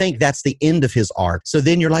disagree. But you think that's the end of his arc. So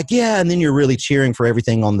then you're like, yeah, and then you're really cheering for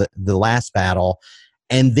everything on the last battle.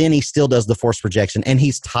 And then he still does the force projection, and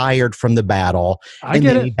he's tired from the battle, and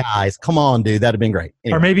then he dies. Come on, dude, that'd have been great.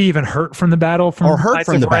 Anyway. Or maybe even hurt from the battle. Or hurt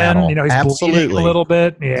from the battle. You know, he's bleeding a little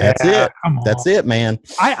bit. Yeah, that's it. That's it, man.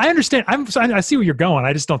 I understand. I see where you're going.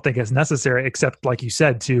 I just don't think it's necessary, except like you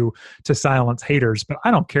said, to silence haters. But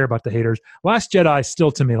I don't care about the haters. Last Jedi,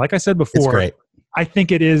 still to me, like I said before, it's great. I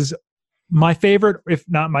think it is my favorite, if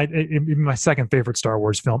not my second favorite Star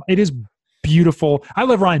Wars film. It is beautiful. I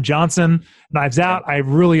love Rian Johnson. Knives Out, I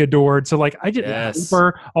really adored. So like, I get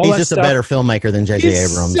Hooper, all he's that just stuff. a better filmmaker than J.J.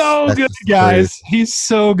 Abrams. So that's good, guys. He's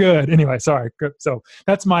so good. Anyway, sorry. So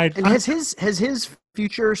that's my. And has his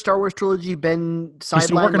future Star Wars trilogy been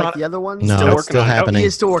sidelined like the other ones? No, it's still happening. He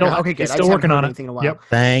is still working. Okay, good. He's still working on it. In a while. Yep.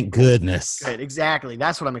 Thank goodness. Good, exactly.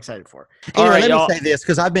 That's what I'm excited for. Anyway, let me say this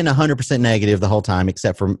because I've been 100% negative the whole time,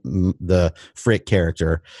 except for the Frick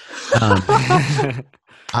character.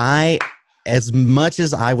 As much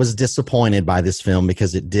as I was disappointed by this film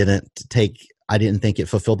because it didn't take, I didn't think it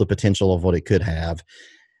fulfilled the potential of what it could have.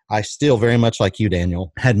 I still, very much like you,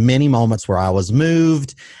 Daniel, had many moments where I was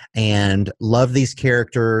moved and loved these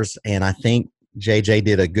characters. And I think JJ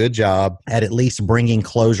did a good job at least bringing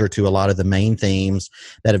closure to a lot of the main themes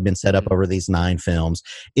that have been set up over these 9 films.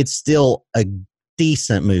 It's still a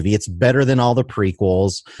decent movie. It's better than all the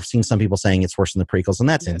prequels. I've seen some people saying it's worse than the prequels, and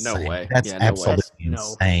that's insane. No way. That's absolutely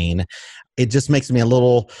insane. It just makes me a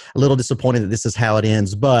little disappointed that this is how it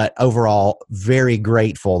ends, but overall very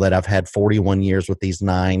grateful that I've had 41 years with these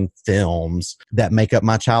 9 films that make up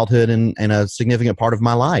my childhood and a significant part of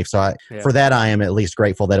my life. So for that, I am at least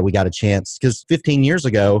grateful that we got a chance, because 15 years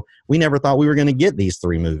ago, we never thought we were going to get these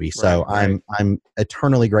 3 movies. So I'm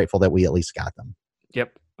eternally grateful that we at least got them.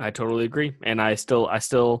 Yep. I totally agree. And I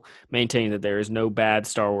still maintain that there is no bad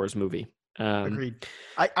Star Wars movie. Agreed.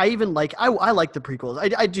 I even like I like the prequels.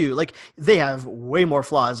 I do. Like, they have way more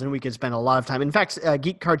flaws, and we could spend a lot of time. In fact,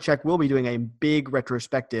 Geek Card Check will be doing a big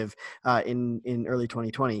retrospective in early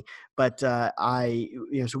 2020. But so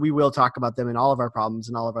we will talk about them and all of our problems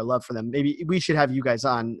and all of our love for them. Maybe we should have you guys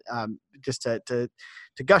on just to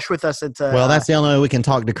gush with us. Well, that's the only way we can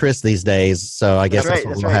talk to Chris these days. So I guess that's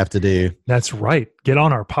what we'll have to do. That's right. Get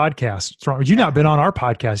on our podcast. You've not been on our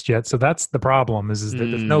podcast yet. So that's the problem is that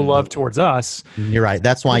there's no love towards us. You're right.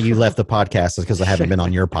 That's why you left the podcast, is because I haven't been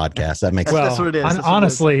on your podcast. That makes sense. That's what it is.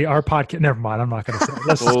 Honestly, our podcast, never mind. I'm not going to say it.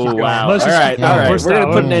 Let's just keep going. Wow. All right. We're going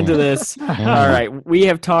to put an end to this. All right. We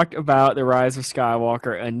have talked about The Rise of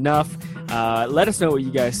Skywalker enough. Let us know what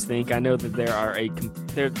you guys think. I know that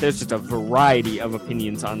there's just a variety of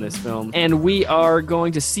opinions on this film. And we are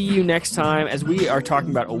going to see you next time as we are talking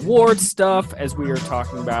about award stuff, as we are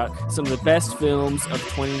talking about some of the best films of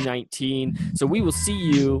 2019. So we will see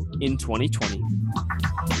you in 2020.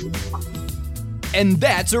 And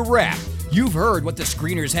that's a wrap. You've heard what the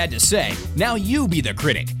screeners had to say. Now you be the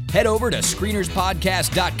critic. Head over to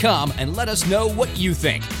screenerspodcast.com and let us know what you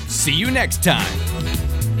think. See you next time.